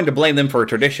I'm going to blame them for a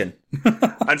tradition.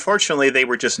 Unfortunately, they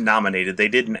were just nominated. They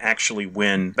didn't actually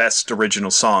win Best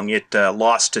Original Song. It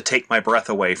lost to Take My Breath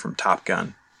Away from Top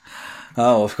Gun.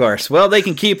 Oh, of course. Well, they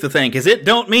can keep the thing, because it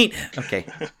don't meet. Okay.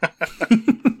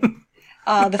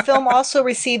 The film also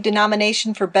received a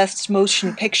nomination for Best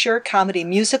Motion Picture Comedy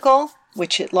Musical,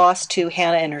 which it lost to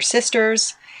Hannah and Her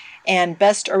Sisters, and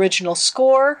Best Original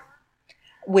Score,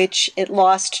 which it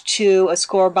lost to a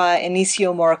score by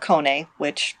Ennio Morricone,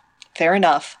 which, fair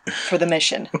enough, for The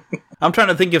Mission. I'm trying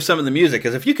to think of some of the music,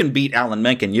 because if you can beat Alan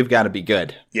Menken, you've got to be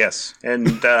good. Yes, and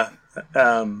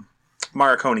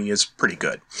Morricone is pretty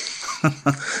good.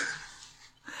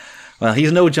 Well,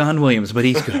 he's no John Williams, but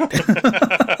he's good.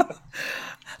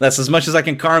 That's as much as I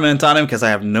can comment on him, because I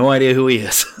have no idea who he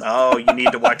is. Oh, you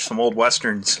need to watch some old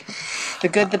westerns. The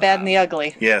Good, the Bad, and the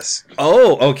Ugly. Yes.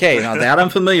 Oh, okay. Now that I'm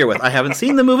familiar with. I haven't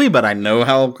seen the movie, but I know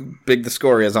how big the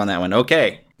score is on that one.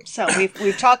 Okay. So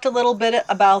we've talked a little bit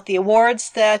about the awards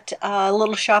that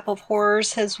Little Shop of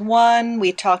Horrors has won.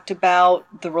 We talked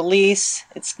about the release.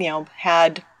 It's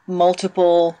had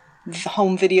multiple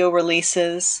home video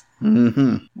releases.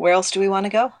 Mm-hmm. Where else do we want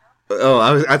to go?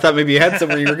 Oh, I thought maybe you had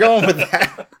somewhere you were going with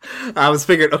that. I was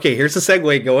figuring, okay, here's the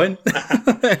segue going.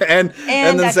 and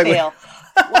then I segue. fail.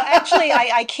 Well, actually,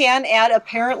 I can add,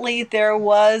 apparently there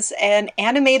was an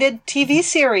animated TV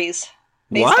series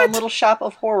based on Little Shop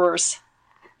of Horrors.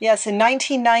 Yes, in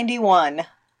 1991.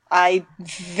 I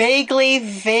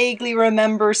vaguely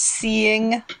remember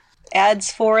seeing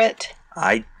ads for it.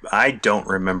 I don't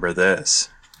remember this.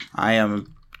 I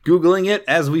am Googling it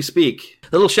as we speak.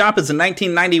 Little Shop is a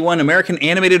 1991 American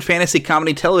animated fantasy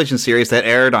comedy television series that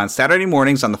aired on Saturday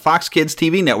mornings on the Fox Kids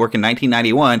TV network in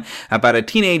 1991 about a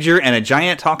teenager and a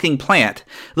giant talking plant.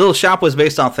 Little Shop was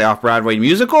based off the off-Broadway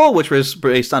musical, which was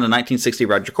based on a 1960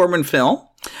 Roger Corman film.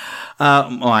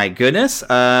 My goodness.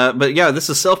 But yeah, this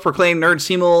is self-proclaimed nerd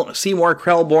Seymour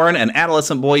Krelborn, an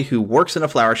adolescent boy who works in a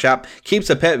flower shop, keeps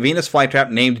a pet Venus flytrap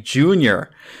named Junior.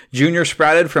 Junior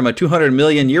sprouted from a 200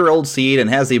 million year old seed and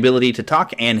has the ability to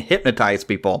talk and hypnotize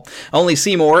people. Only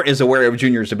Seymour is aware of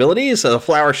Junior's abilities. The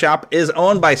flower shop is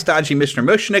owned by stodgy Mr.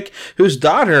 Moshnick, whose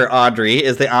daughter, Audrey,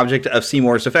 is the object of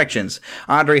Seymour's affections.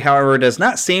 Audrey, however, does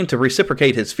not seem to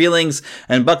reciprocate his feelings,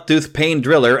 and Bucktooth Payne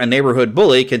Driller, a neighborhood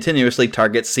bully, continuously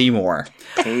targets Seymour.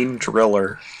 Payne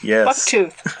Driller, yes.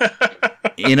 Bucktooth.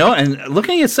 And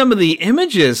looking at some of the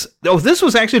images, this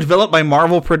was actually developed by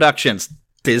Marvel Productions.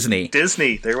 Disney,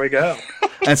 there we go.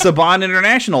 And Saban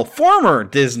International, former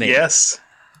Disney. Yes.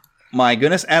 My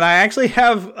goodness. And I actually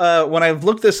have, when I've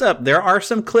looked this up, there are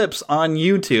some clips on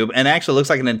YouTube, and actually looks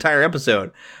like an entire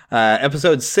episode.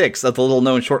 Episode 6 of the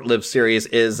little-known short-lived series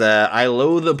is I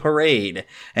Loathe the Parade,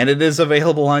 and it is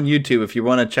available on YouTube if you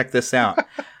want to check this out.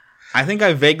 I think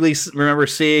I vaguely remember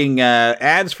seeing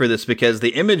ads for this because the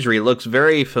imagery looks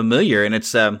very familiar, and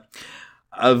it's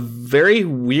a very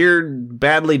weird,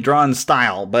 badly drawn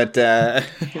style, but I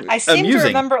seem amusing. to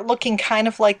remember it looking kind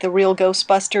of like the real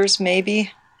Ghostbusters,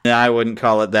 maybe. Yeah, I wouldn't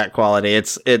call it that quality.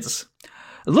 It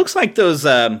looks like those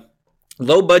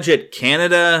low budget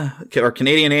Canada or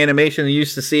Canadian animation you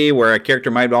used to see, where a character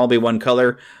might all be one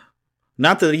color.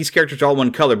 Not that these characters are all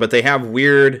one color, but they have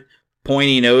weird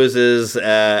pointy noses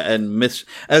and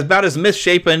about as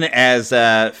misshapen as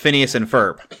Phineas and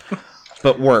Ferb,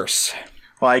 but worse.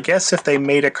 Well, I guess if they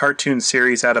made a cartoon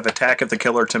series out of Attack of the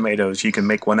Killer Tomatoes, you can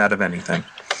make one out of anything.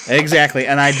 Exactly,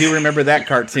 and I do remember that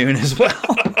cartoon as well.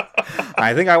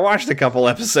 I think I watched a couple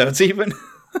episodes even.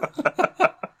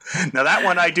 Now, that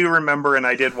one I do remember, and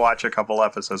I did watch a couple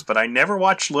episodes, but I never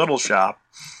watched Little Shop.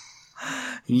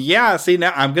 Yeah, see,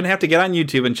 now I'm going to have to get on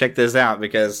YouTube and check this out,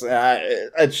 because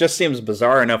it just seems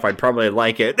bizarre enough I'd probably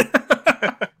like it.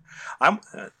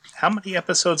 How many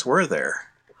episodes were there?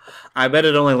 I bet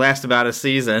it only lasts about a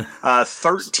season.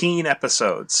 13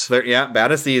 episodes. Yeah,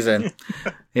 about a season.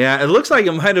 Yeah, it looks like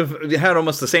it might have had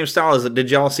almost the same style as it.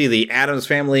 Did y'all see the Addams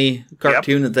Family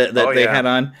cartoon that they had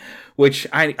on? Which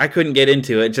I couldn't get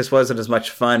into. It just wasn't as much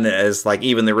fun as like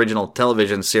even the original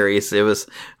television series. It was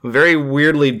very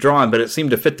weirdly drawn, but it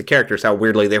seemed to fit the characters how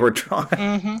weirdly they were drawn.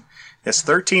 Mm-hmm. It's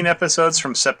 13 episodes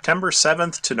from September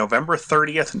 7th to November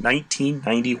 30th,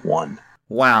 1991.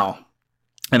 Wow.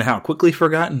 And how quickly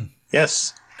forgotten.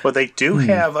 Yes. Well, they do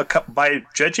have a couple, by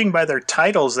judging by their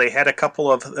titles, they had a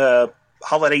couple of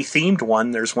holiday-themed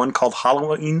one. There's one called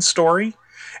Halloween Story,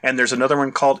 and there's another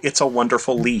one called It's a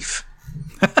Wonderful Leaf.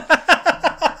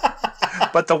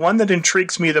 But the one that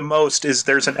intrigues me the most is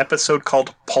there's an episode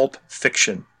called Pulp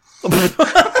Fiction. I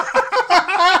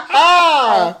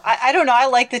don't know. I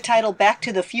like the title Back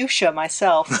to the Fuchsia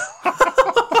myself.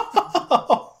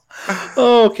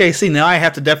 Okay, see, now I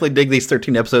have to definitely dig these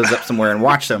 13 episodes up somewhere and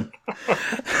watch them.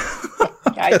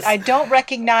 I don't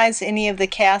recognize any of the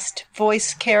cast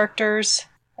voice characters.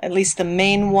 At least the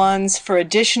main ones. For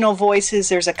additional voices,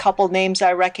 there's a couple names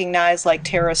I recognize, like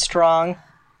Tara Strong.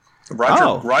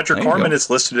 Roger there you Corman go. is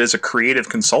listed as a creative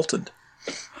consultant.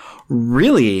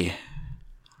 Really?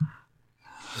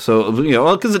 So,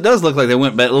 well, because it does look like they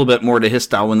went a little bit more to his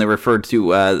style when they referred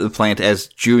to the Plant as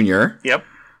Junior. Yep.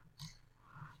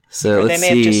 So Or let's they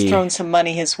may have just see. thrown some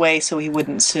money his way so he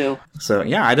wouldn't sue. So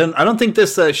yeah, I don't think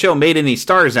this show made any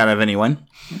stars out of anyone.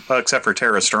 Well, except for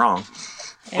Tara Strong.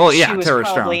 And Oh, yeah, she was Tara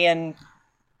Strong. probably in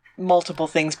multiple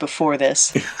things before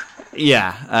this.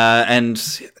 Yeah, and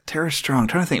Tara Strong. I'm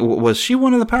trying to think, was she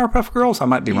one of the Powerpuff Girls? I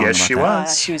might be wrong. Yes, about she that.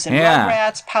 was. She was in Yeah.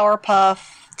 Rugrats, Powerpuff,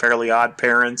 Fairly Odd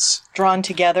Parents. Drawn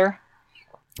Together.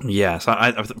 Yeah, so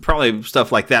I probably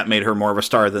stuff like that made her more of a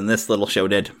star than this little show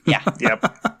did. Yeah.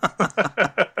 Yep.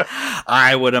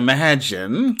 I would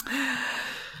imagine.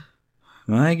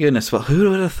 My goodness, well, who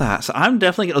would have thought? So I'm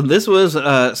definitely. This was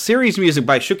series music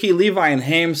by Shuki Levi and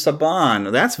Haim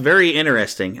Saban. That's very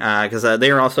interesting because they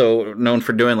are also known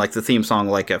for doing like the theme song,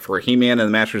 like for He-Man and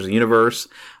the Masters of the Universe.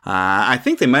 I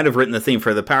think they might have written the theme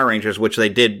for the Power Rangers, which they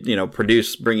did,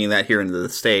 produce, bringing that here into the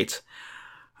States.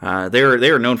 They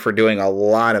were known for doing a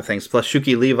lot of things. Plus,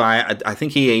 Shuki Levi, I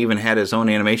think he even had his own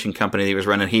animation company that he was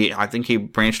running. I think he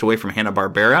branched away from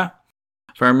Hanna-Barbera,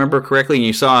 if I remember correctly. And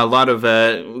you saw a lot of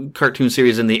cartoon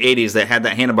series in the 80s that had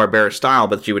that Hanna-Barbera style,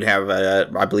 but you would have,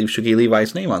 I believe, Shuki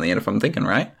Levi's name on the end, if I'm thinking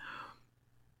right.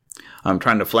 I'm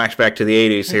trying to flash back to the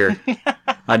 80s here.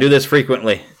 I do this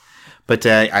frequently. But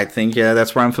I think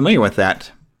that's where I'm familiar with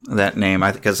that name,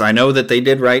 because I know that they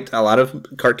did write a lot of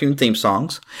cartoon theme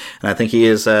songs, and I think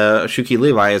Shuki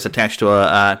Levi is attached to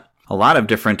a lot of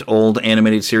different old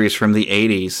animated series from the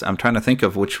 80s. I'm trying to think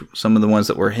of some of the ones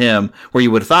that were him, where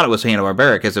you would have thought it was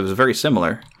Hanna-Barbera, because it was very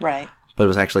similar. Right. But it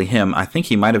was actually him. I think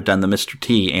he might have done the Mr.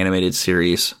 T animated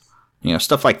series,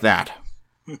 stuff like that.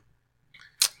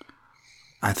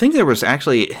 I think there was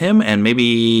actually him and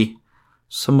maybe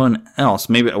someone else.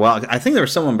 I think there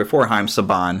was someone before Haim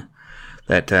Saban.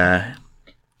 That,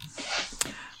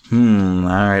 all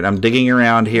right, I'm digging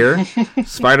around here.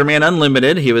 Spider-Man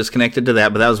Unlimited, he was connected to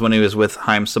that, but that was when he was with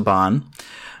Haim Saban.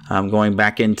 I'm going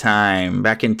back in time.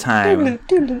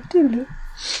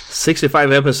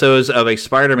 65 episodes of a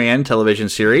Spider-Man television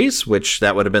series, which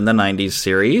that would have been the 90s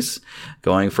series.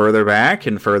 Going further back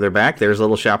and further back, there's a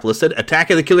little shop listed. Attack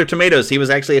of the Killer Tomatoes, he was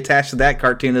actually attached to that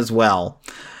cartoon as well.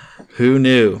 Who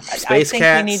knew? I think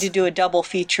Cats. we need to do a double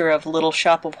feature of Little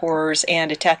Shop of Horrors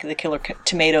and Attack of the Killer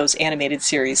Tomatoes animated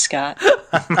series, Scott.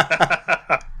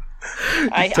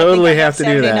 I Totally think I have to do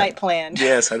Saturday that. night planned.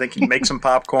 Yes, I think you make some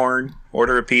popcorn,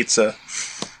 order a pizza.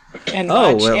 And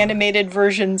watch animated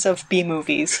versions of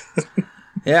B-movies.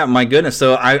 Yeah, my goodness.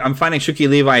 So I'm finding Shuki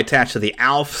Levi attached to the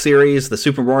ALF series, the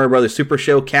Super Mario Brothers Super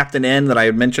Show, Captain N that I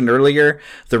had mentioned earlier,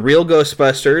 The Real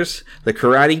Ghostbusters, The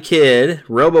Karate Kid,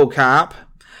 RoboCop.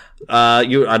 I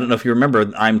don't know if you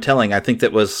remember, I'm Telling. I think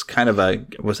that was kind of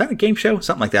was that a game show?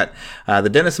 Something like that. The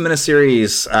Dennis Menace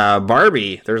series,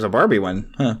 Barbie. There's a Barbie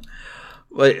one. Huh.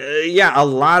 But, yeah, a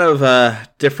lot of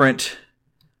different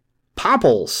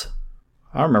Popples.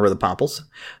 I remember the Popples.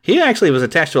 He actually was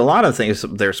attached to a lot of things.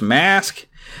 There's Mask.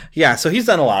 Yeah, so he's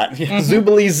done a lot.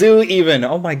 Zoobilee Zoo even.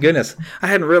 Oh my goodness. I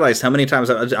hadn't realized how many times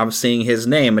I'm seeing his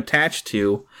name attached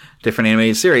to different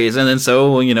animated series. And then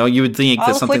so, you would think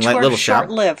that something like Little Shop.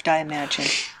 short-lived, I imagine.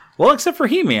 Well, except for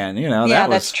He-Man,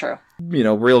 that's true.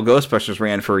 Real Ghostbusters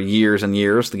ran for years and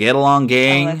years. The Get Along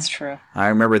Gang. Oh, that's true. I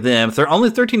remember them. There are only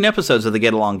 13 episodes of the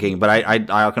Get Along Gang, but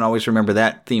I can always remember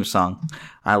that theme song.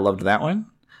 I loved that one.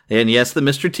 And yes, the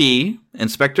Mr. T,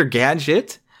 Inspector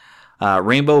Gadget,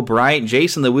 Rainbow Bright,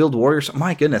 Jason the Wheeled Warriors.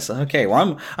 My goodness. Okay,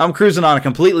 well, I'm cruising on a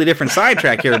completely different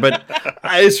sidetrack here, but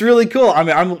it's really cool. I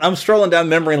mean, I'm strolling down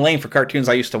memory lane for cartoons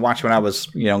I used to watch when I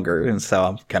was younger, and so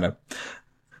I'm kind of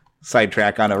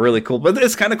sidetrack on a really cool, but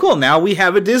it's kind of cool. Now we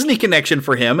have a Disney connection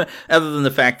for him, other than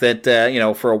the fact that,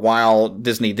 for a while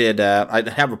Disney did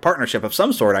have a partnership of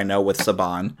some sort, I know, with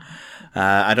Saban.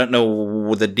 I don't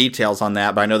know the details on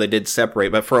that, but I know they did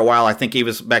separate. But for a while, I think it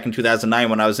was back in 2009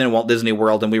 when I was in Walt Disney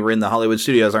World and we were in the Hollywood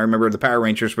studios. I remember the Power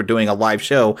Rangers were doing a live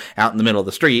show out in the middle of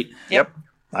the street. Yep.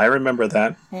 I remember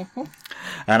that. Mm-hmm.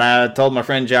 And I told my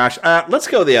friend Josh, let's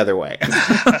go the other way.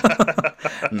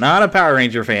 Not a Power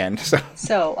Ranger fan.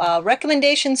 So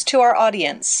recommendations to our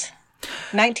audience.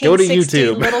 Go to 1960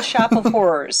 YouTube. Little Shop of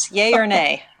Horrors. Yay or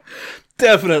nay?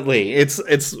 Definitely.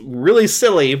 It's really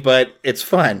silly, but it's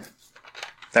fun.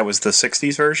 That was the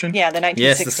 60s version? Yeah, the 1960s.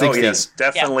 Yes, the 60s. Oh, yes,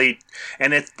 definitely. Yeah.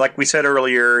 And it's like we said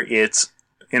earlier, it's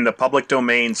in the public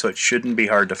domain, so it shouldn't be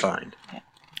hard to find.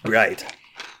 Right.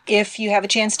 If you have a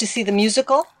chance to see the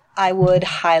musical, I would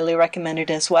highly recommend it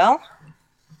as well.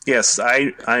 Yes,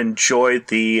 I enjoyed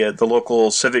the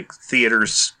local Civic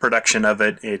Theater's production of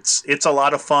it. It's a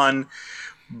lot of fun,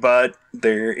 but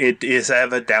it is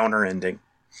have a downer ending.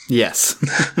 Yes.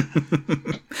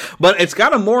 But it's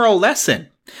got a moral lesson.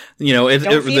 Don't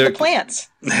feed the plants.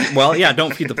 Well, yeah,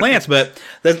 don't feed the plants. But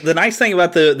the nice thing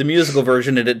about the musical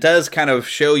version is it does kind of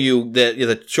show you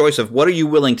the choice of what are you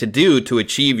willing to do to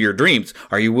achieve your dreams.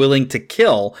 Are you willing to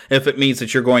kill if it means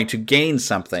that you're going to gain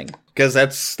something? Because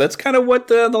that's kind of what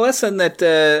the lesson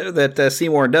that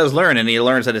Seymour does learn, and he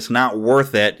learns that it's not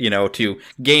worth it, to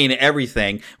gain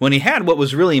everything when he had what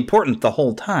was really important the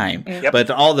whole time. Yep. But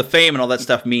all the fame and all that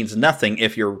stuff means nothing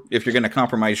if you're going to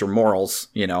compromise your morals,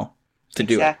 to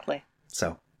do it. Exactly.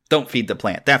 So don't feed the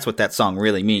plant. That's what that song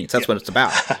really means. That's what it's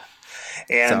about.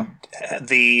 And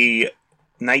the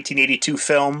 1982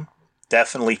 film,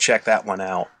 definitely check that one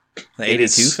out. The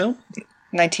 82 film?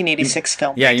 1986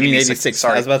 film. Yeah, you mean 86.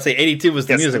 Sorry. I was about to say 82 was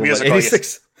the musical, but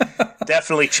 86. Yes.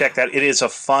 Definitely check that. It is a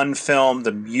fun film.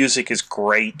 The music is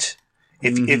great.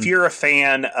 If you're a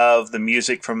fan of the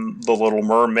music from The Little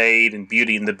Mermaid and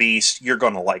Beauty and the Beast, you're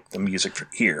going to like the music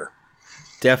here.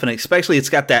 Definitely. Especially it's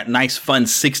got that nice, fun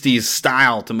 60s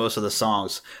style to most of the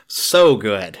songs. So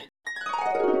good.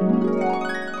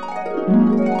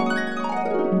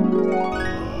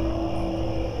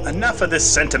 Enough of this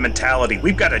sentimentality.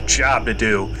 We've got a job to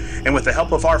do. And with the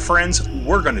help of our friends,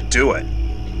 we're going to do it.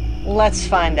 Let's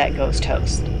find that ghost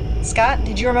host. Scott,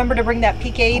 did you remember to bring that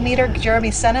PKE meter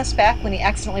Jeremy sent us back when he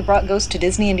accidentally brought Ghost to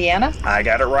Disney, Indiana? I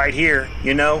got it right here.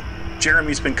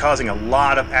 Jeremy's been causing a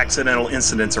lot of accidental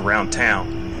incidents around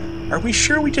town. Are we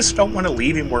sure we just don't want to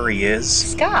leave him where he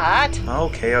is? Scott!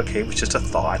 Okay, it was just a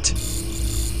thought.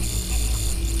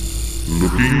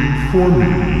 Looking for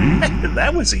me?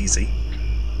 That was easy.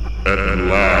 At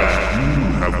last,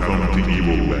 you have come to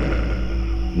Evil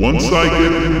Land. Once I get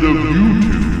rid of you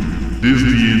two,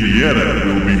 Disney, Indiana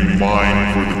will be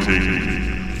mine for the taking.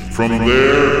 From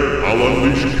there, I'll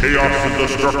unleash chaos and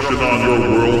destruction on your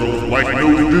world like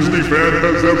no Disney fan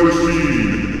has ever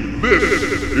seen. This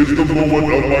is the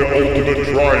moment of my ultimate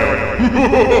triumph.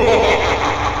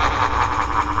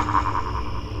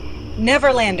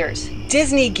 Neverlanders,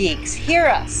 Disney geeks, hear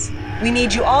us. We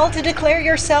need you all to declare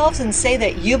yourselves and say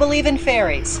that you believe in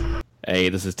fairies. Hey,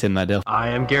 this is Tim Nidell. I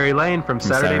am Gary Lane from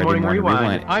Saturday Morning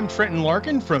Rewind. I'm Trenton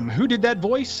Larkin from Who Did That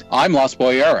Voice? I'm Lost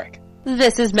Boy Eric.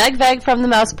 This is Meg Veg from the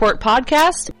Mouseport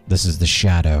Podcast. This is The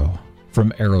Shadow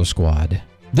from Arrow Squad.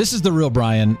 This is The Real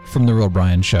Brian from The Real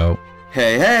Brian Show.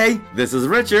 Hey, this is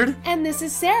Richard. And this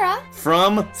is Sarah.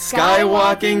 From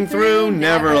Skywalking Through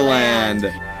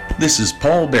Neverland. This is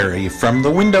Paul Berry from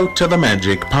the Window to the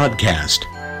Magic Podcast.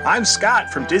 I'm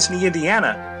Scott from Disney,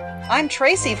 Indiana. I'm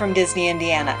Tracy from Disney,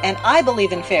 Indiana, and I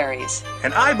believe in fairies.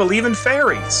 And I believe in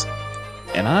fairies.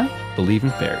 And I believe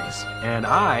in fairies. And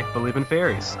I believe in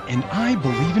fairies. And I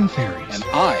believe in fairies. And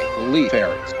I believe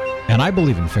fairies. And I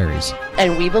believe in fairies.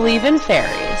 And we believe in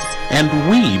fairies. And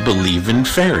we believe in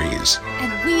fairies.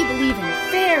 And we believe in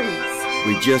fairies.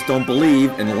 We just don't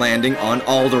believe in landing on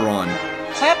Alderaan.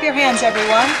 Clap your hands,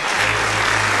 everyone.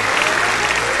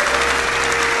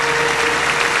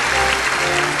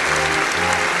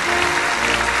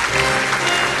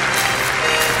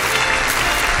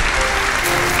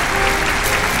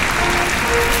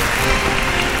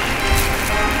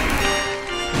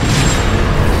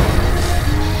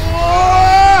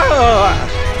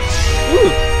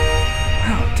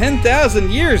 Wow,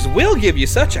 10,000 years will give you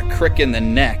such a crick in the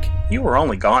neck. You were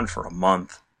only gone for a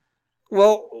month.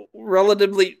 Well,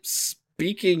 relatively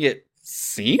speaking, it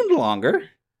seemed longer.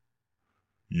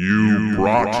 You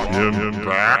brought him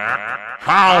back?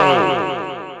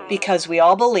 How? Because we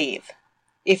all believe.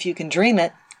 If you can dream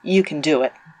it, you can do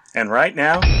it. And right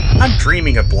now, I'm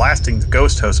dreaming of blasting the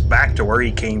ghost host back to where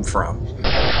he came from.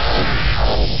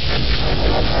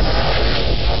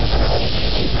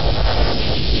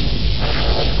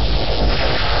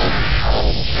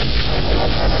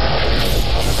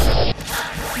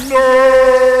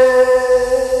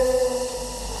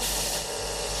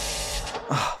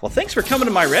 Well, thanks for coming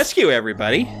to my rescue,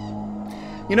 everybody.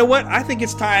 You know what? I think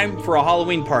it's time for a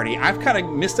Halloween party. I've kind of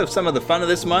missed up some of the fun of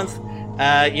this month.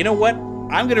 You know what?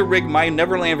 I'm going to rig my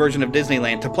Neverland version of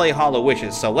Disneyland to play Hollow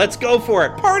Wishes, so let's go for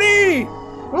it. Party!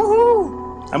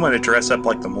 Woohoo! I'm going to dress up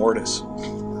like the Mortis.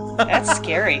 That's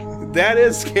scary. That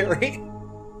is scary.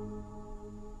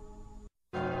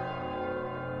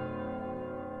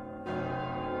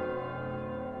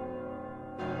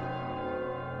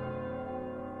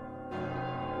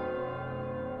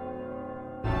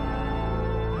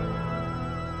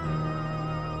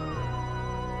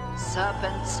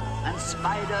 Serpents and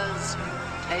spiders,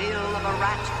 tail of a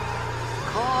rat,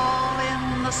 call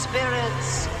in the the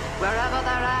spirits wherever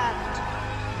they're at.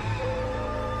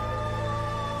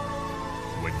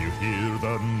 When you hear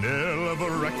the knell of a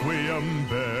requiem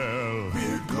bell,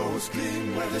 weird glows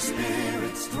gleam where the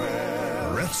spirits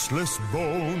dwell. Restless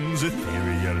bones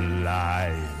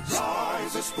etherealize.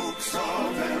 Rise the spooks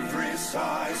of every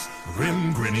size.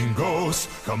 Grim grinning ghosts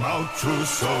come out to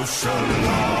socialize.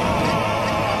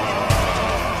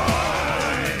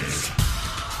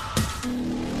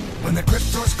 When the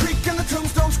crypt doors creak and the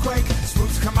tombstones quake,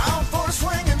 spooks come out for a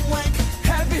swing and wake.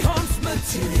 Heavy haunts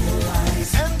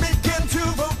materialize and begin to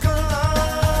vocalize.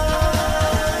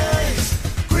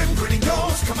 Grim grinning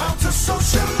ghosts come out to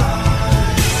socialize.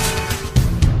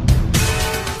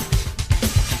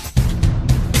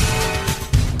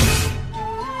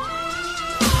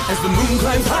 As the moon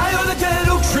climbs high on the dead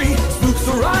oak tree, spooks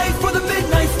arrive for the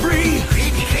midnight spree.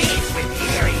 Creepy creeps with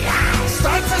eerie eyes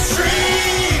start to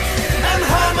shriek and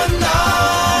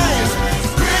harmonize.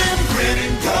 Grim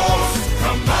grinning ghosts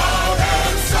come out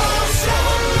and socialize.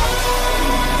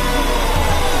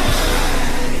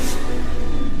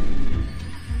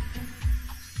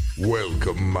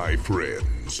 Welcome, my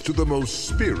friends, to the most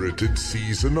spirited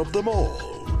season of them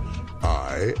all.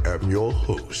 I am your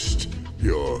host,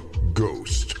 your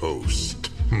ghost host.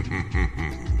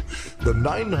 The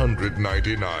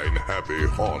 999 happy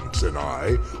haunts and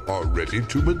I are ready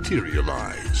to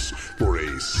materialize for a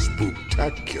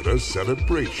spooktacular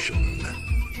celebration.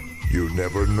 You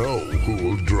never know who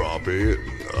will drop in.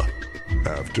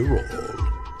 After all,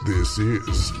 this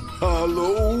is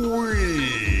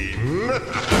Halloween.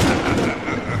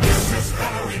 This is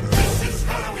Halloween, this is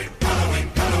Halloween, Halloween,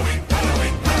 Halloween,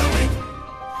 Halloween, Halloween.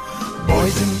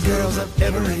 Boys and girls of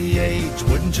every age,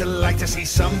 wouldn't you like to see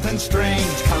something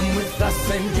strange? Come with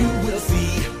us and you will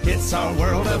see. It's our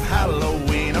world of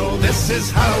Halloween. Oh, this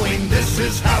is Halloween, this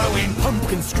is Halloween.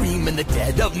 Pumpkins scream in the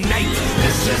dead of night.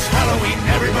 This is Halloween,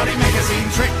 everybody make a scene.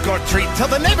 Trick or treat till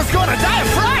the neighbor's gonna die of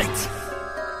fright.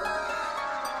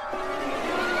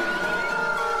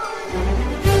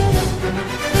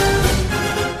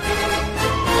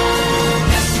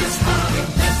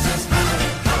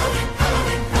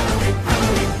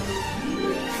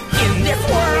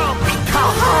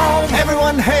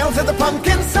 Everyone hail to the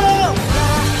pumpkin song.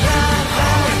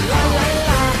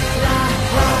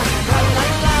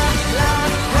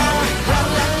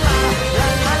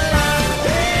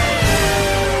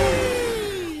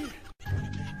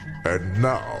 And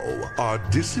now, our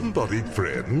disembodied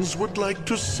friends would like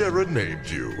to serenade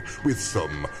you with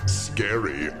some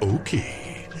scary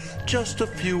okie. Just a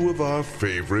few of our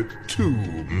favorite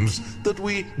tombs that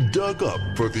we dug up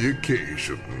for the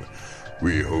occasion.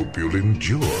 We hope you'll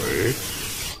enjoy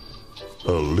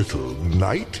a little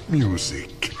night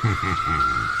music.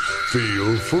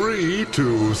 Feel free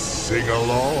to sing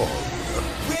along.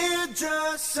 We're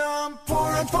just some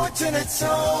poor unfortunate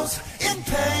souls in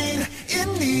pain,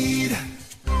 in need.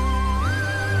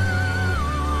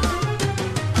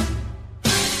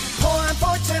 Poor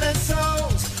unfortunate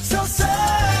souls, so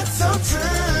sad, so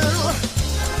true.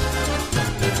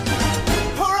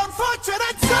 Poor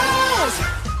unfortunate souls.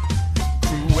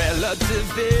 Cruella de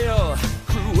Vil,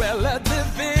 Cruella de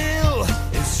Vil.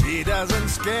 If she doesn't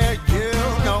scare you,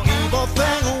 no evil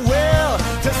thing will.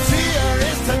 To see her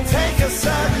is to take a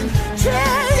sudden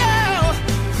chill.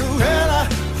 Cruella,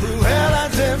 Cruella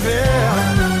de Vil.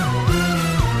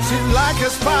 She's like a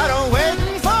spider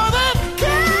waiting for the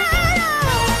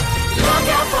kill. Look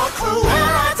out for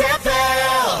Cruella de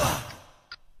Vil.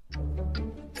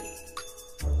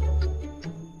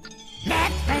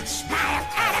 That bitch smile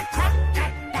at a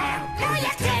crocodile. No,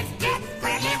 you can't get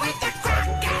friendly with the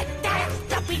crocodile.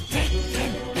 Don't be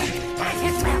taken.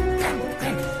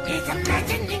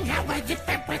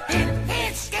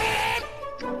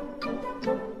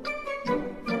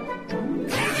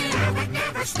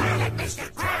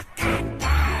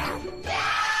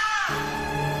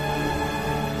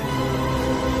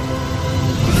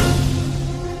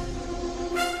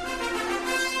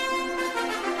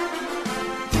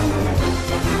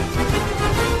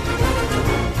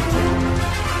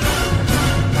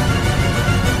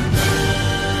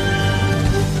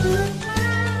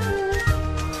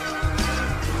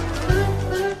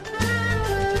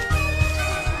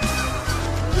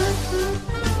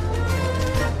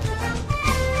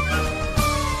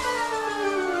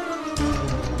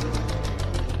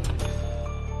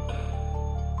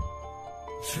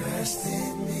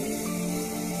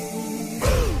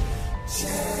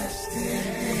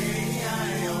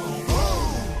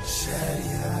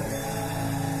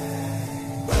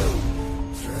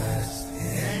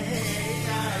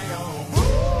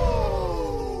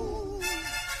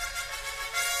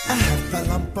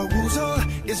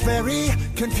 Heffalumpa-woozle is very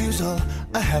confusal.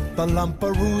 A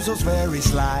Heffalumpa-woozle's very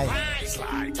sly.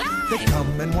 They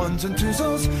come in ones and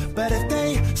twosles, but if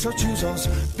they so choose-os,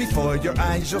 before your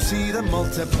eyes you'll see them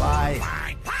multiply.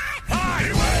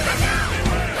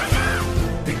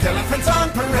 Big elephants on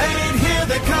parade, here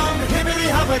they come,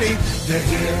 hibbity-hoppity. They're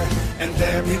here, and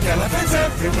there are pink elephants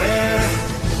everywhere.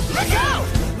 Look out!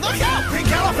 Look out!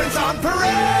 Pink elephants on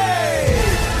parade!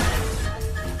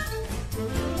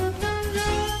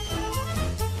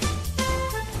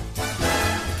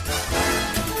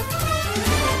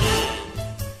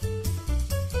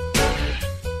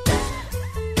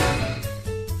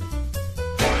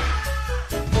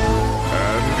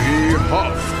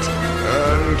 Puffed,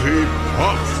 and he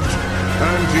puffed,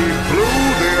 and he blew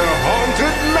their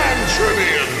haunted mansion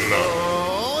in.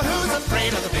 Oh, who's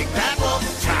afraid of the big bad wolf?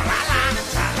 Tra-la-la,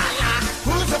 tra-la-la.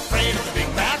 Who's afraid of the big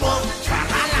bad wolf?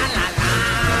 Tra-la-la-la-la.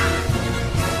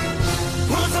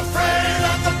 Who's afraid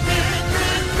of the big,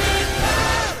 big, big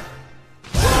bad?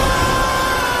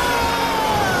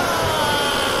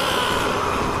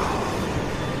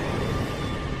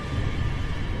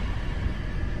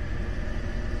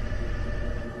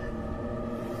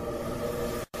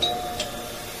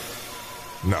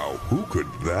 Now, who could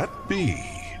that be?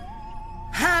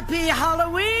 Happy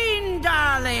Halloween,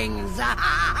 darlings!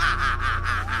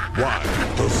 Why,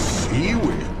 the Sea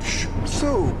Witch.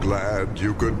 So glad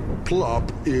you could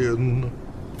plop in.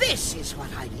 This is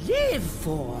what I live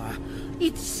for.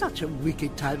 It's such a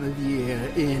wicked time of year,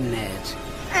 isn't it?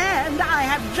 And I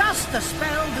have just the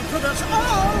spell to put us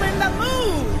all in the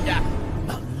mood.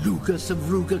 Maluga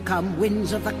Savruga come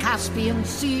winds of the Caspian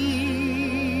Sea.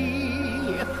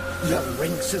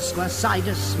 Larynxus,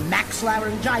 glossitis, max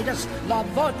laryngitis, la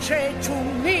voce to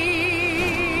me.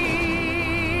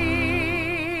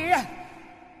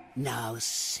 Now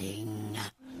sing.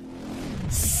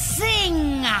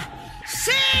 Sing!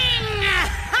 Sing!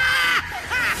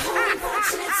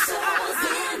 Unfortunate souls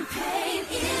in pain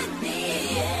in the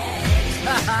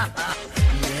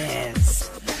Yes!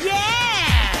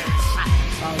 Yes!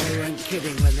 Oh, they weren't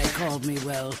kidding when they called me,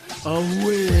 well, a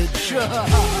witch.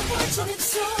 Unfortunate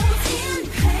souls in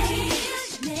pain.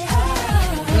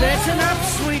 Listen up,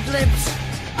 sweet lips.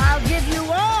 I'll give you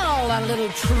all a little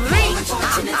treat.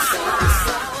 Unfortunate souls,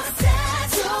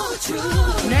 that's so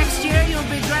true. Next year you'll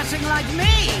be dressing like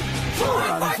me. Poor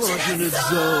unfortunate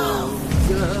souls.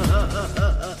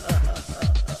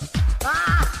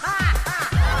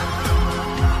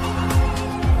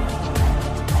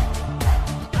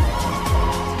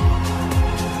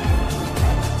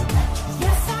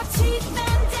 Yes, our teeth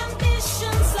and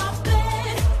ambitions are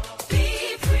bad. Be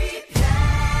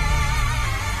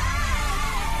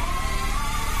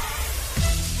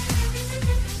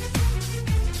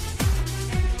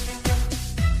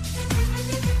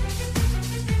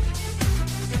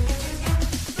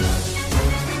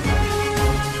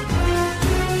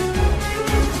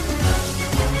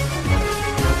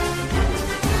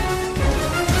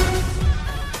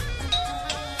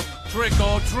Trick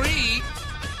or treat!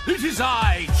 It is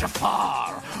I,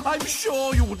 Jafar. I'm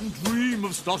sure you wouldn't dream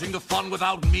of starting the fun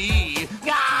without me.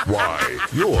 Why,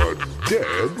 you're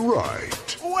dead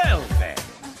right. Well then,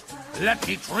 let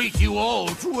me treat you all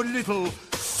to a little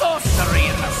sorcery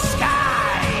in the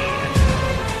sky.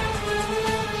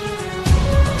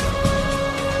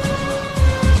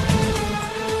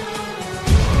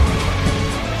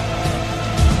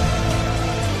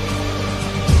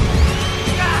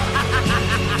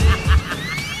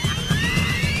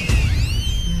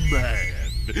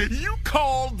 You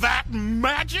call that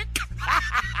magic?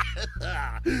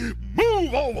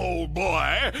 Move on, old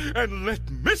boy, and let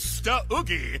Mr.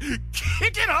 Oogie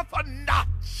kick it up a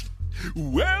notch.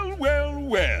 Well, well,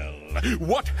 well,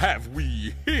 what have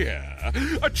we here?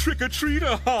 A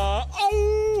trick-or-treater, huh?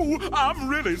 Oh, I'm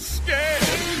really scared.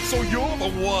 So you're the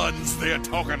ones they're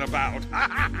talking about.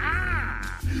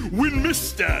 When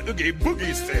Mr. Oogie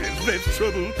Boogie says there's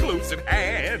trouble close at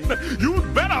hand, you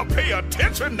better pay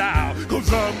attention now,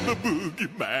 'cause I'm the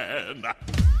boogeyman.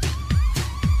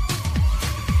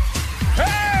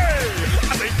 Hey!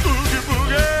 I say Oogie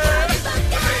Boogie! I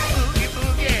say Oogie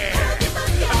Boogie!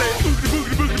 I say Oogie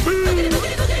Boogie Boogie Boo!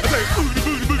 I say Oogie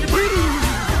Boogie Boogie Boo!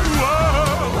 Whoa!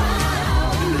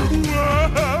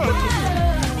 Whoa!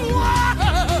 Whoa!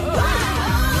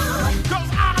 'Cause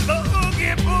I'm the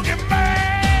Oogie Boogie Man!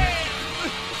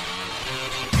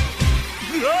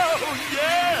 Oh,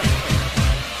 yeah!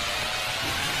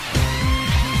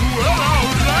 Well, all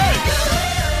right!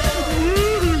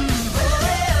 Woo.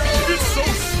 It's so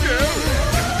scary!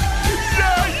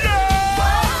 Yeah,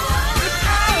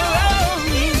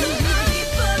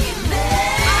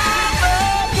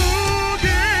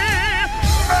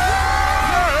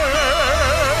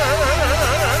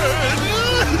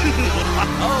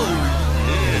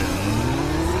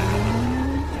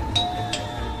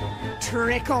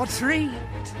 trick or treat.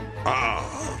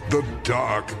 Ah, the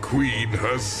Dark Queen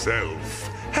herself.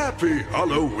 Happy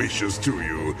Hollow wishes to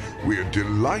you. We're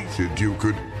delighted you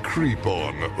could creep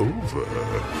on over.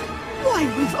 Why,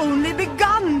 we've only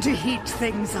begun to heat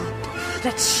things up.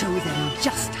 Let's show them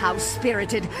just how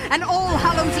spirited an All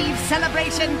Hallows Eve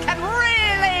celebration can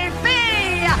really be!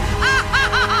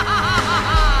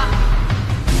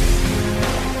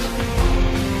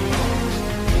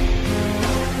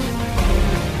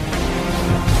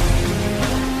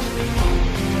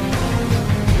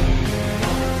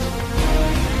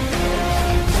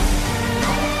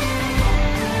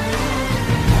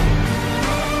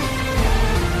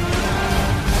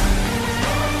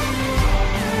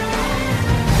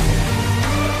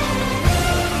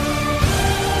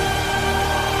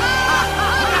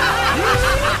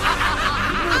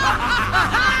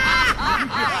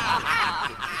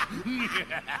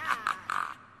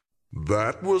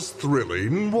 That was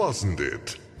thrilling, wasn't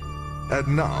it?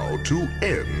 And now, to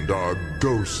end our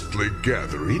ghostly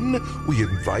gathering, we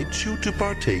invite you to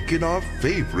partake in our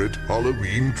favorite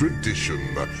Halloween tradition,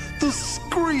 the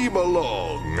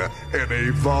Scream-Along.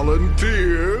 Any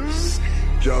volunteers?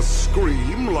 Just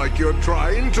scream like you're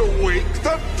trying to wake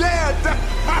the dead!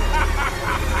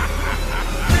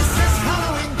 This is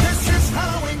Halloween, this is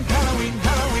Halloween, Halloween,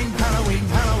 Halloween, Halloween,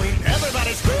 Halloween.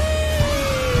 Everybody scream!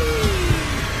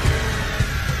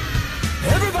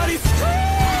 Everybody scream!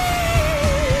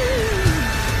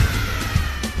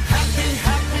 Happy,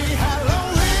 happy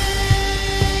Halloween!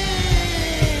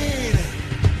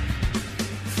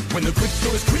 When the quick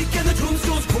doors creak and the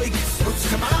tombstones quake, spooks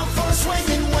come out for a swing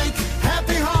and wake.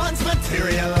 Happy haunts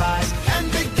materialize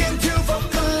and begin to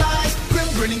vocalize. Grim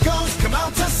grinning ghosts come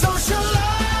out to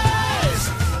socialize.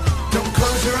 Don't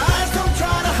close your eyes, don't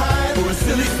try to hide, or a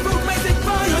silly spook may think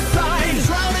by your side.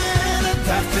 Shrouded in a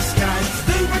daft disguise,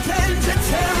 they pretend to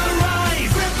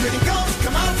terrorize. Grim grinning ghosts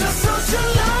come out to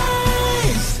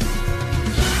socialize.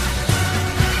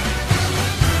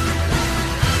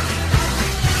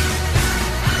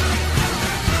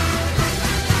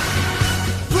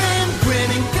 Grim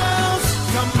grinning ghosts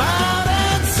come out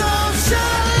and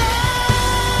socialize.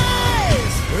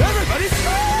 Everybody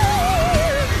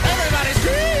scream! Everybody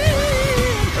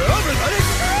scream! Everybody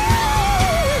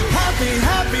scream! Happy,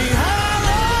 happy Halloween!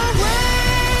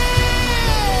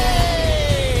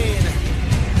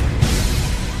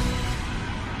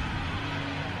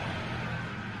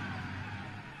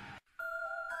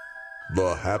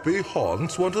 The Happy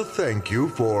Haunts want to thank you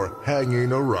for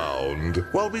hanging around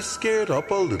while we scared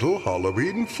up a little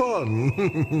Halloween fun.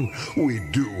 We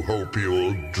do hope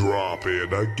you'll drop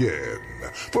in again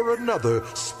for another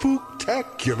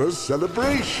spooktacular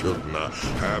celebration.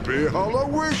 Happy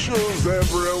Hallowishes,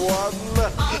 everyone!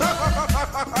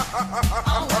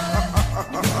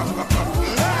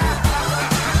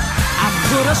 I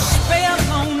put a spell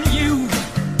on you,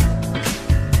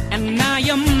 and now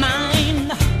you're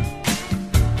mine.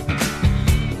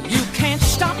 You can't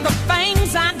stop the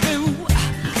things I do.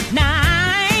 Now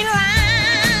I ain't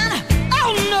lying.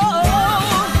 Oh no,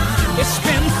 it's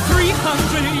been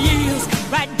 300 years,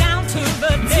 right down to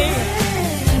the day.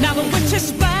 Now the witch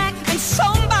is back, and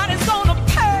somebody's gonna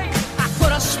pay. I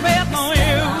put a spell on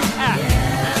you,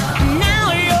 and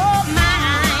now you're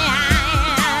mine.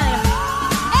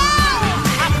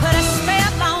 I put a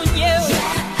spell on you,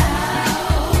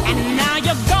 and now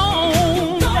you're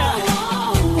gone.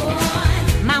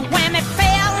 My whammy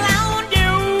fell on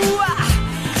you,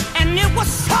 and it was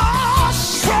so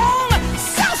strong,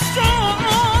 so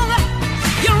strong.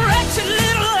 Your wretched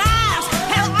little lives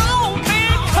have all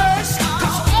been cursed,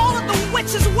 'cause all of the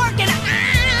witches working,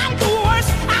 I'm the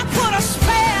worst. I put a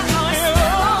spell on you,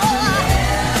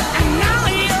 and now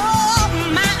you're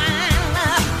mine.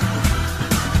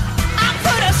 I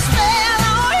put a spell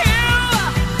on you,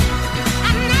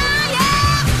 and now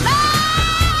you're mine.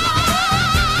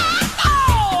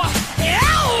 Oh,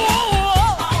 yeah.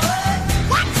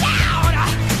 Watch out.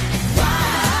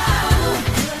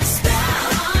 Spell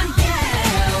on you.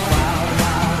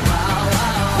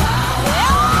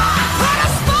 Put a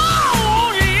spell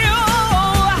on you,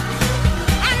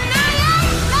 and now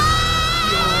you're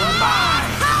mine.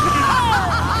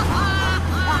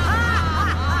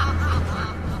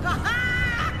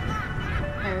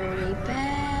 Hurry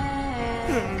back.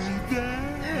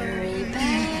 Hurry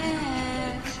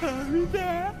back. Hurry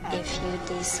back. If you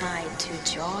decide to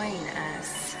join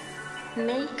us,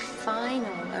 make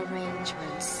final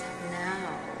arrangements now.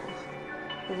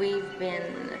 We've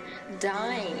been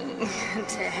dying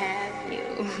to have you.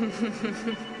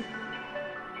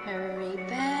 Hurry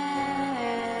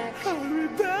back. Hurry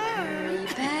back. Hurry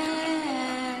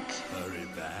back. Hurry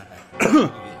back.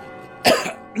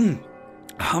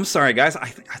 I'm sorry, guys. I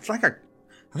think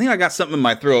I got something in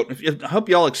my throat. I hope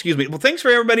y'all excuse me. Well, thanks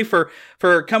for everybody for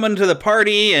coming to the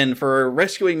party and for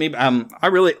rescuing me. I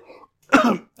really,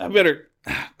 I better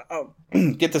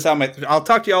get this out of my. I'll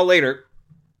talk to y'all later.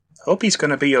 Hope he's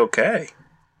going to be okay.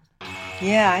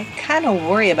 Yeah, I kind of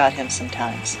worry about him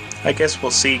sometimes. I guess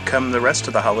we'll see come the rest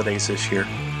of the holidays this year.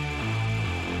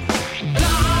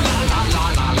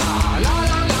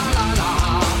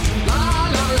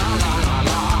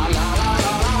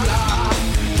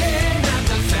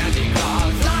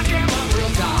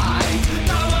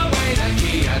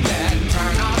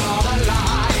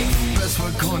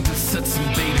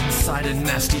 A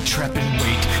nasty trap and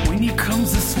wait. When he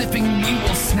comes a sniffing, we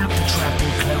will snap the trap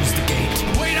and close the gate.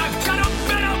 Wait, I've got a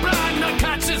better plan to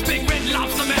catch this big red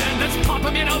lobster man. Let's pop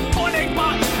him in a boiling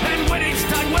pot, and when he's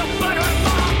done, we'll butter him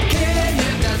up. Killing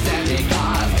him the Santa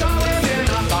Claus, going in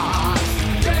a box.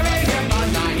 Burying him for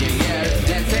 90 years,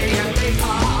 dancing in big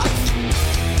pots.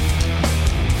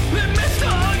 Mr.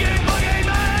 Huggy Buggy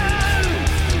Man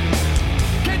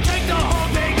can take the whole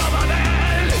thing over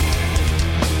there.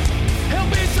 He'll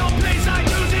be so pleased I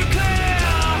do declare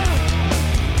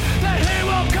that he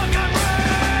will cook and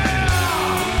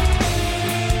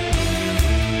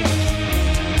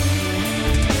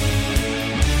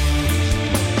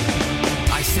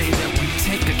I say that we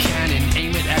take a cannon,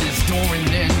 aim it at his door and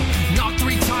then knock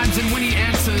 3 times, and when he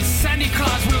answers, Santa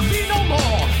Claus will be no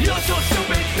more. You're so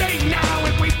stupid big now,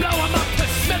 if we blow him up to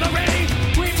smithereens,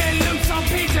 we may lose some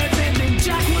pieces and then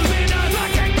Jack will be the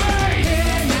black and gray.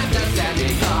 In at the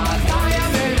Santa Claus, I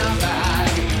am in a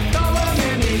bag. Throw him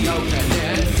in the ocean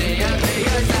and see if he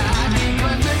is sad.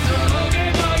 Because Mr. Huggy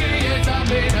Buggy is up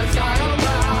in the sky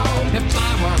around. If I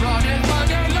were on his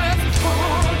bucket list,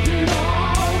 party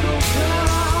all the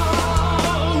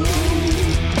town.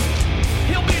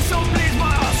 He'll be so pleased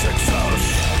by our success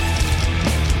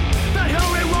that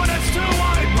he'll reward us to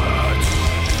white birds.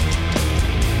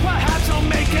 Perhaps he'll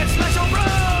make it special brew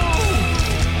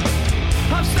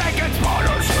of steak and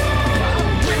spiders.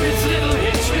 We're his little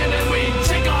henchmen and we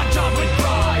take our job with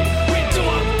pride. We do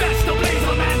our best to please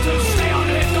the man to stay on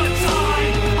his good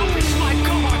side. I wish my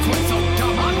cohorts weren't so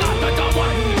dumb. I'm not the dumb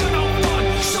one. You're no fun.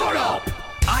 Shut up.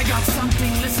 I got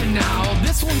something. Listen now.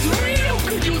 This one's real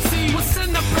good. You see, we'll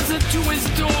send a present to his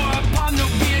door upon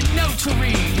there being no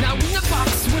tree. Now in the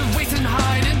box we'll wait and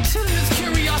hide until his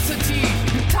curiosity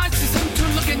entices him to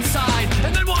look inside,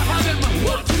 and then we'll have him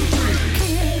 1, 2, 3.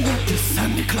 With the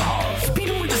Santa Claus, beat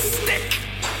him with a stick,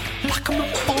 lock him up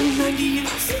for 90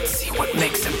 years, and see what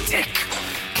makes him tick.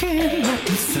 Can't let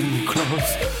the Santa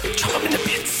Claus chop him into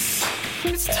bits.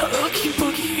 Mr. Huggy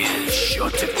Buggy is sure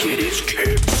to get his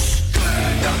kicks.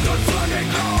 Can't let the Santa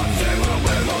Claus say what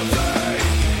we will say.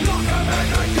 Lock him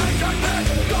in a cage and then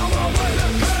go away the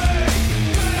king.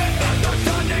 Can't let the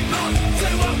Santa Claus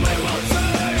say what we will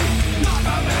say. Lock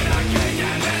him in a cage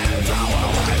and then throw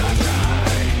away the king.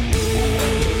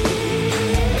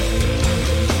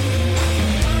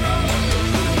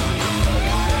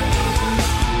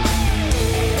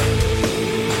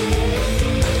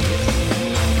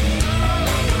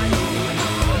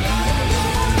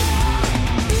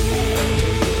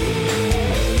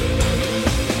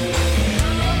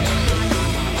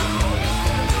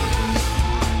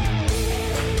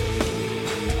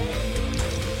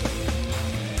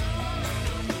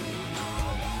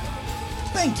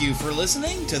 Thank you for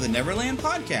listening to the Neverland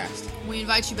Podcast. We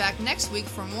invite you back next week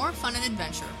for more fun and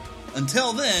adventure.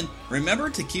 Until then, remember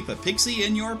to keep a pixie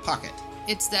in your pocket.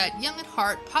 It's that young at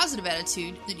heart, positive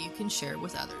attitude that you can share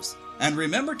with others. And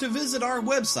remember to visit our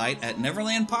website at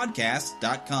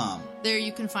neverlandpodcast.com. There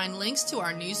you can find links to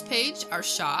our news page, our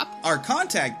shop, our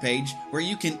contact page, where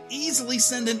you can easily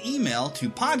send an email to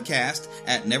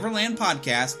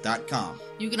podcast@neverlandpodcast.com.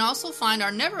 You can also find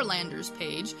our Neverlanders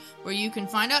page, where you can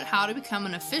find out how to become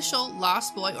an official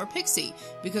Lost Boy or Pixie,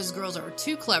 because girls are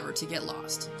too clever to get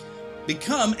lost.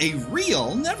 Become a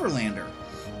real Neverlander.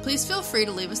 Please feel free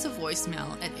to leave us a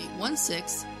voicemail at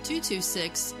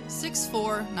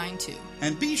 816-226-6492.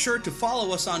 And be sure to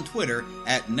follow us on Twitter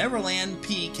at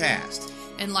NeverlandPcast.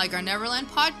 And like our Neverland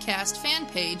Podcast fan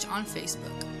page on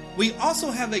Facebook. We also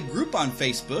have a group on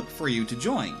Facebook for you to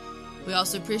join. We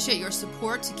also appreciate your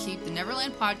support to keep the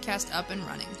Neverland Podcast up and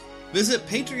running. Visit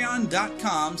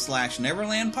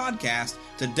patreon.com/NeverlandPodcast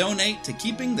to donate to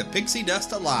keeping the pixie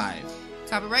dust alive.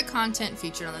 Copyright content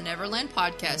featured on the Neverland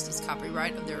Podcast is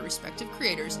copyright of their respective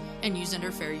creators and used under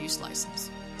fair use license.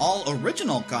 All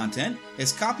original content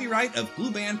is copyright of Blue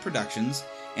Band Productions,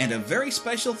 and a very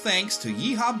special thanks to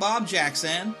Yeehaw Bob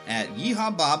Jackson at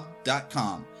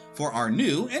yeehawbob.com for our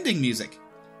new ending music.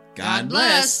 God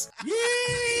bless! Yeah!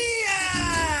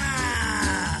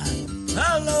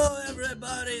 Hello!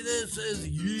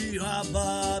 Hop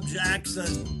Bob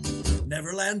Jackson.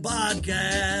 Neverland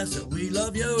Podcast, we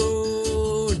love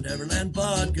you. Neverland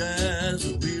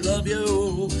Podcast, we love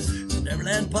you.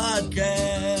 Neverland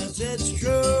Podcast, it's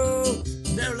true.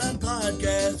 Neverland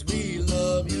Podcast.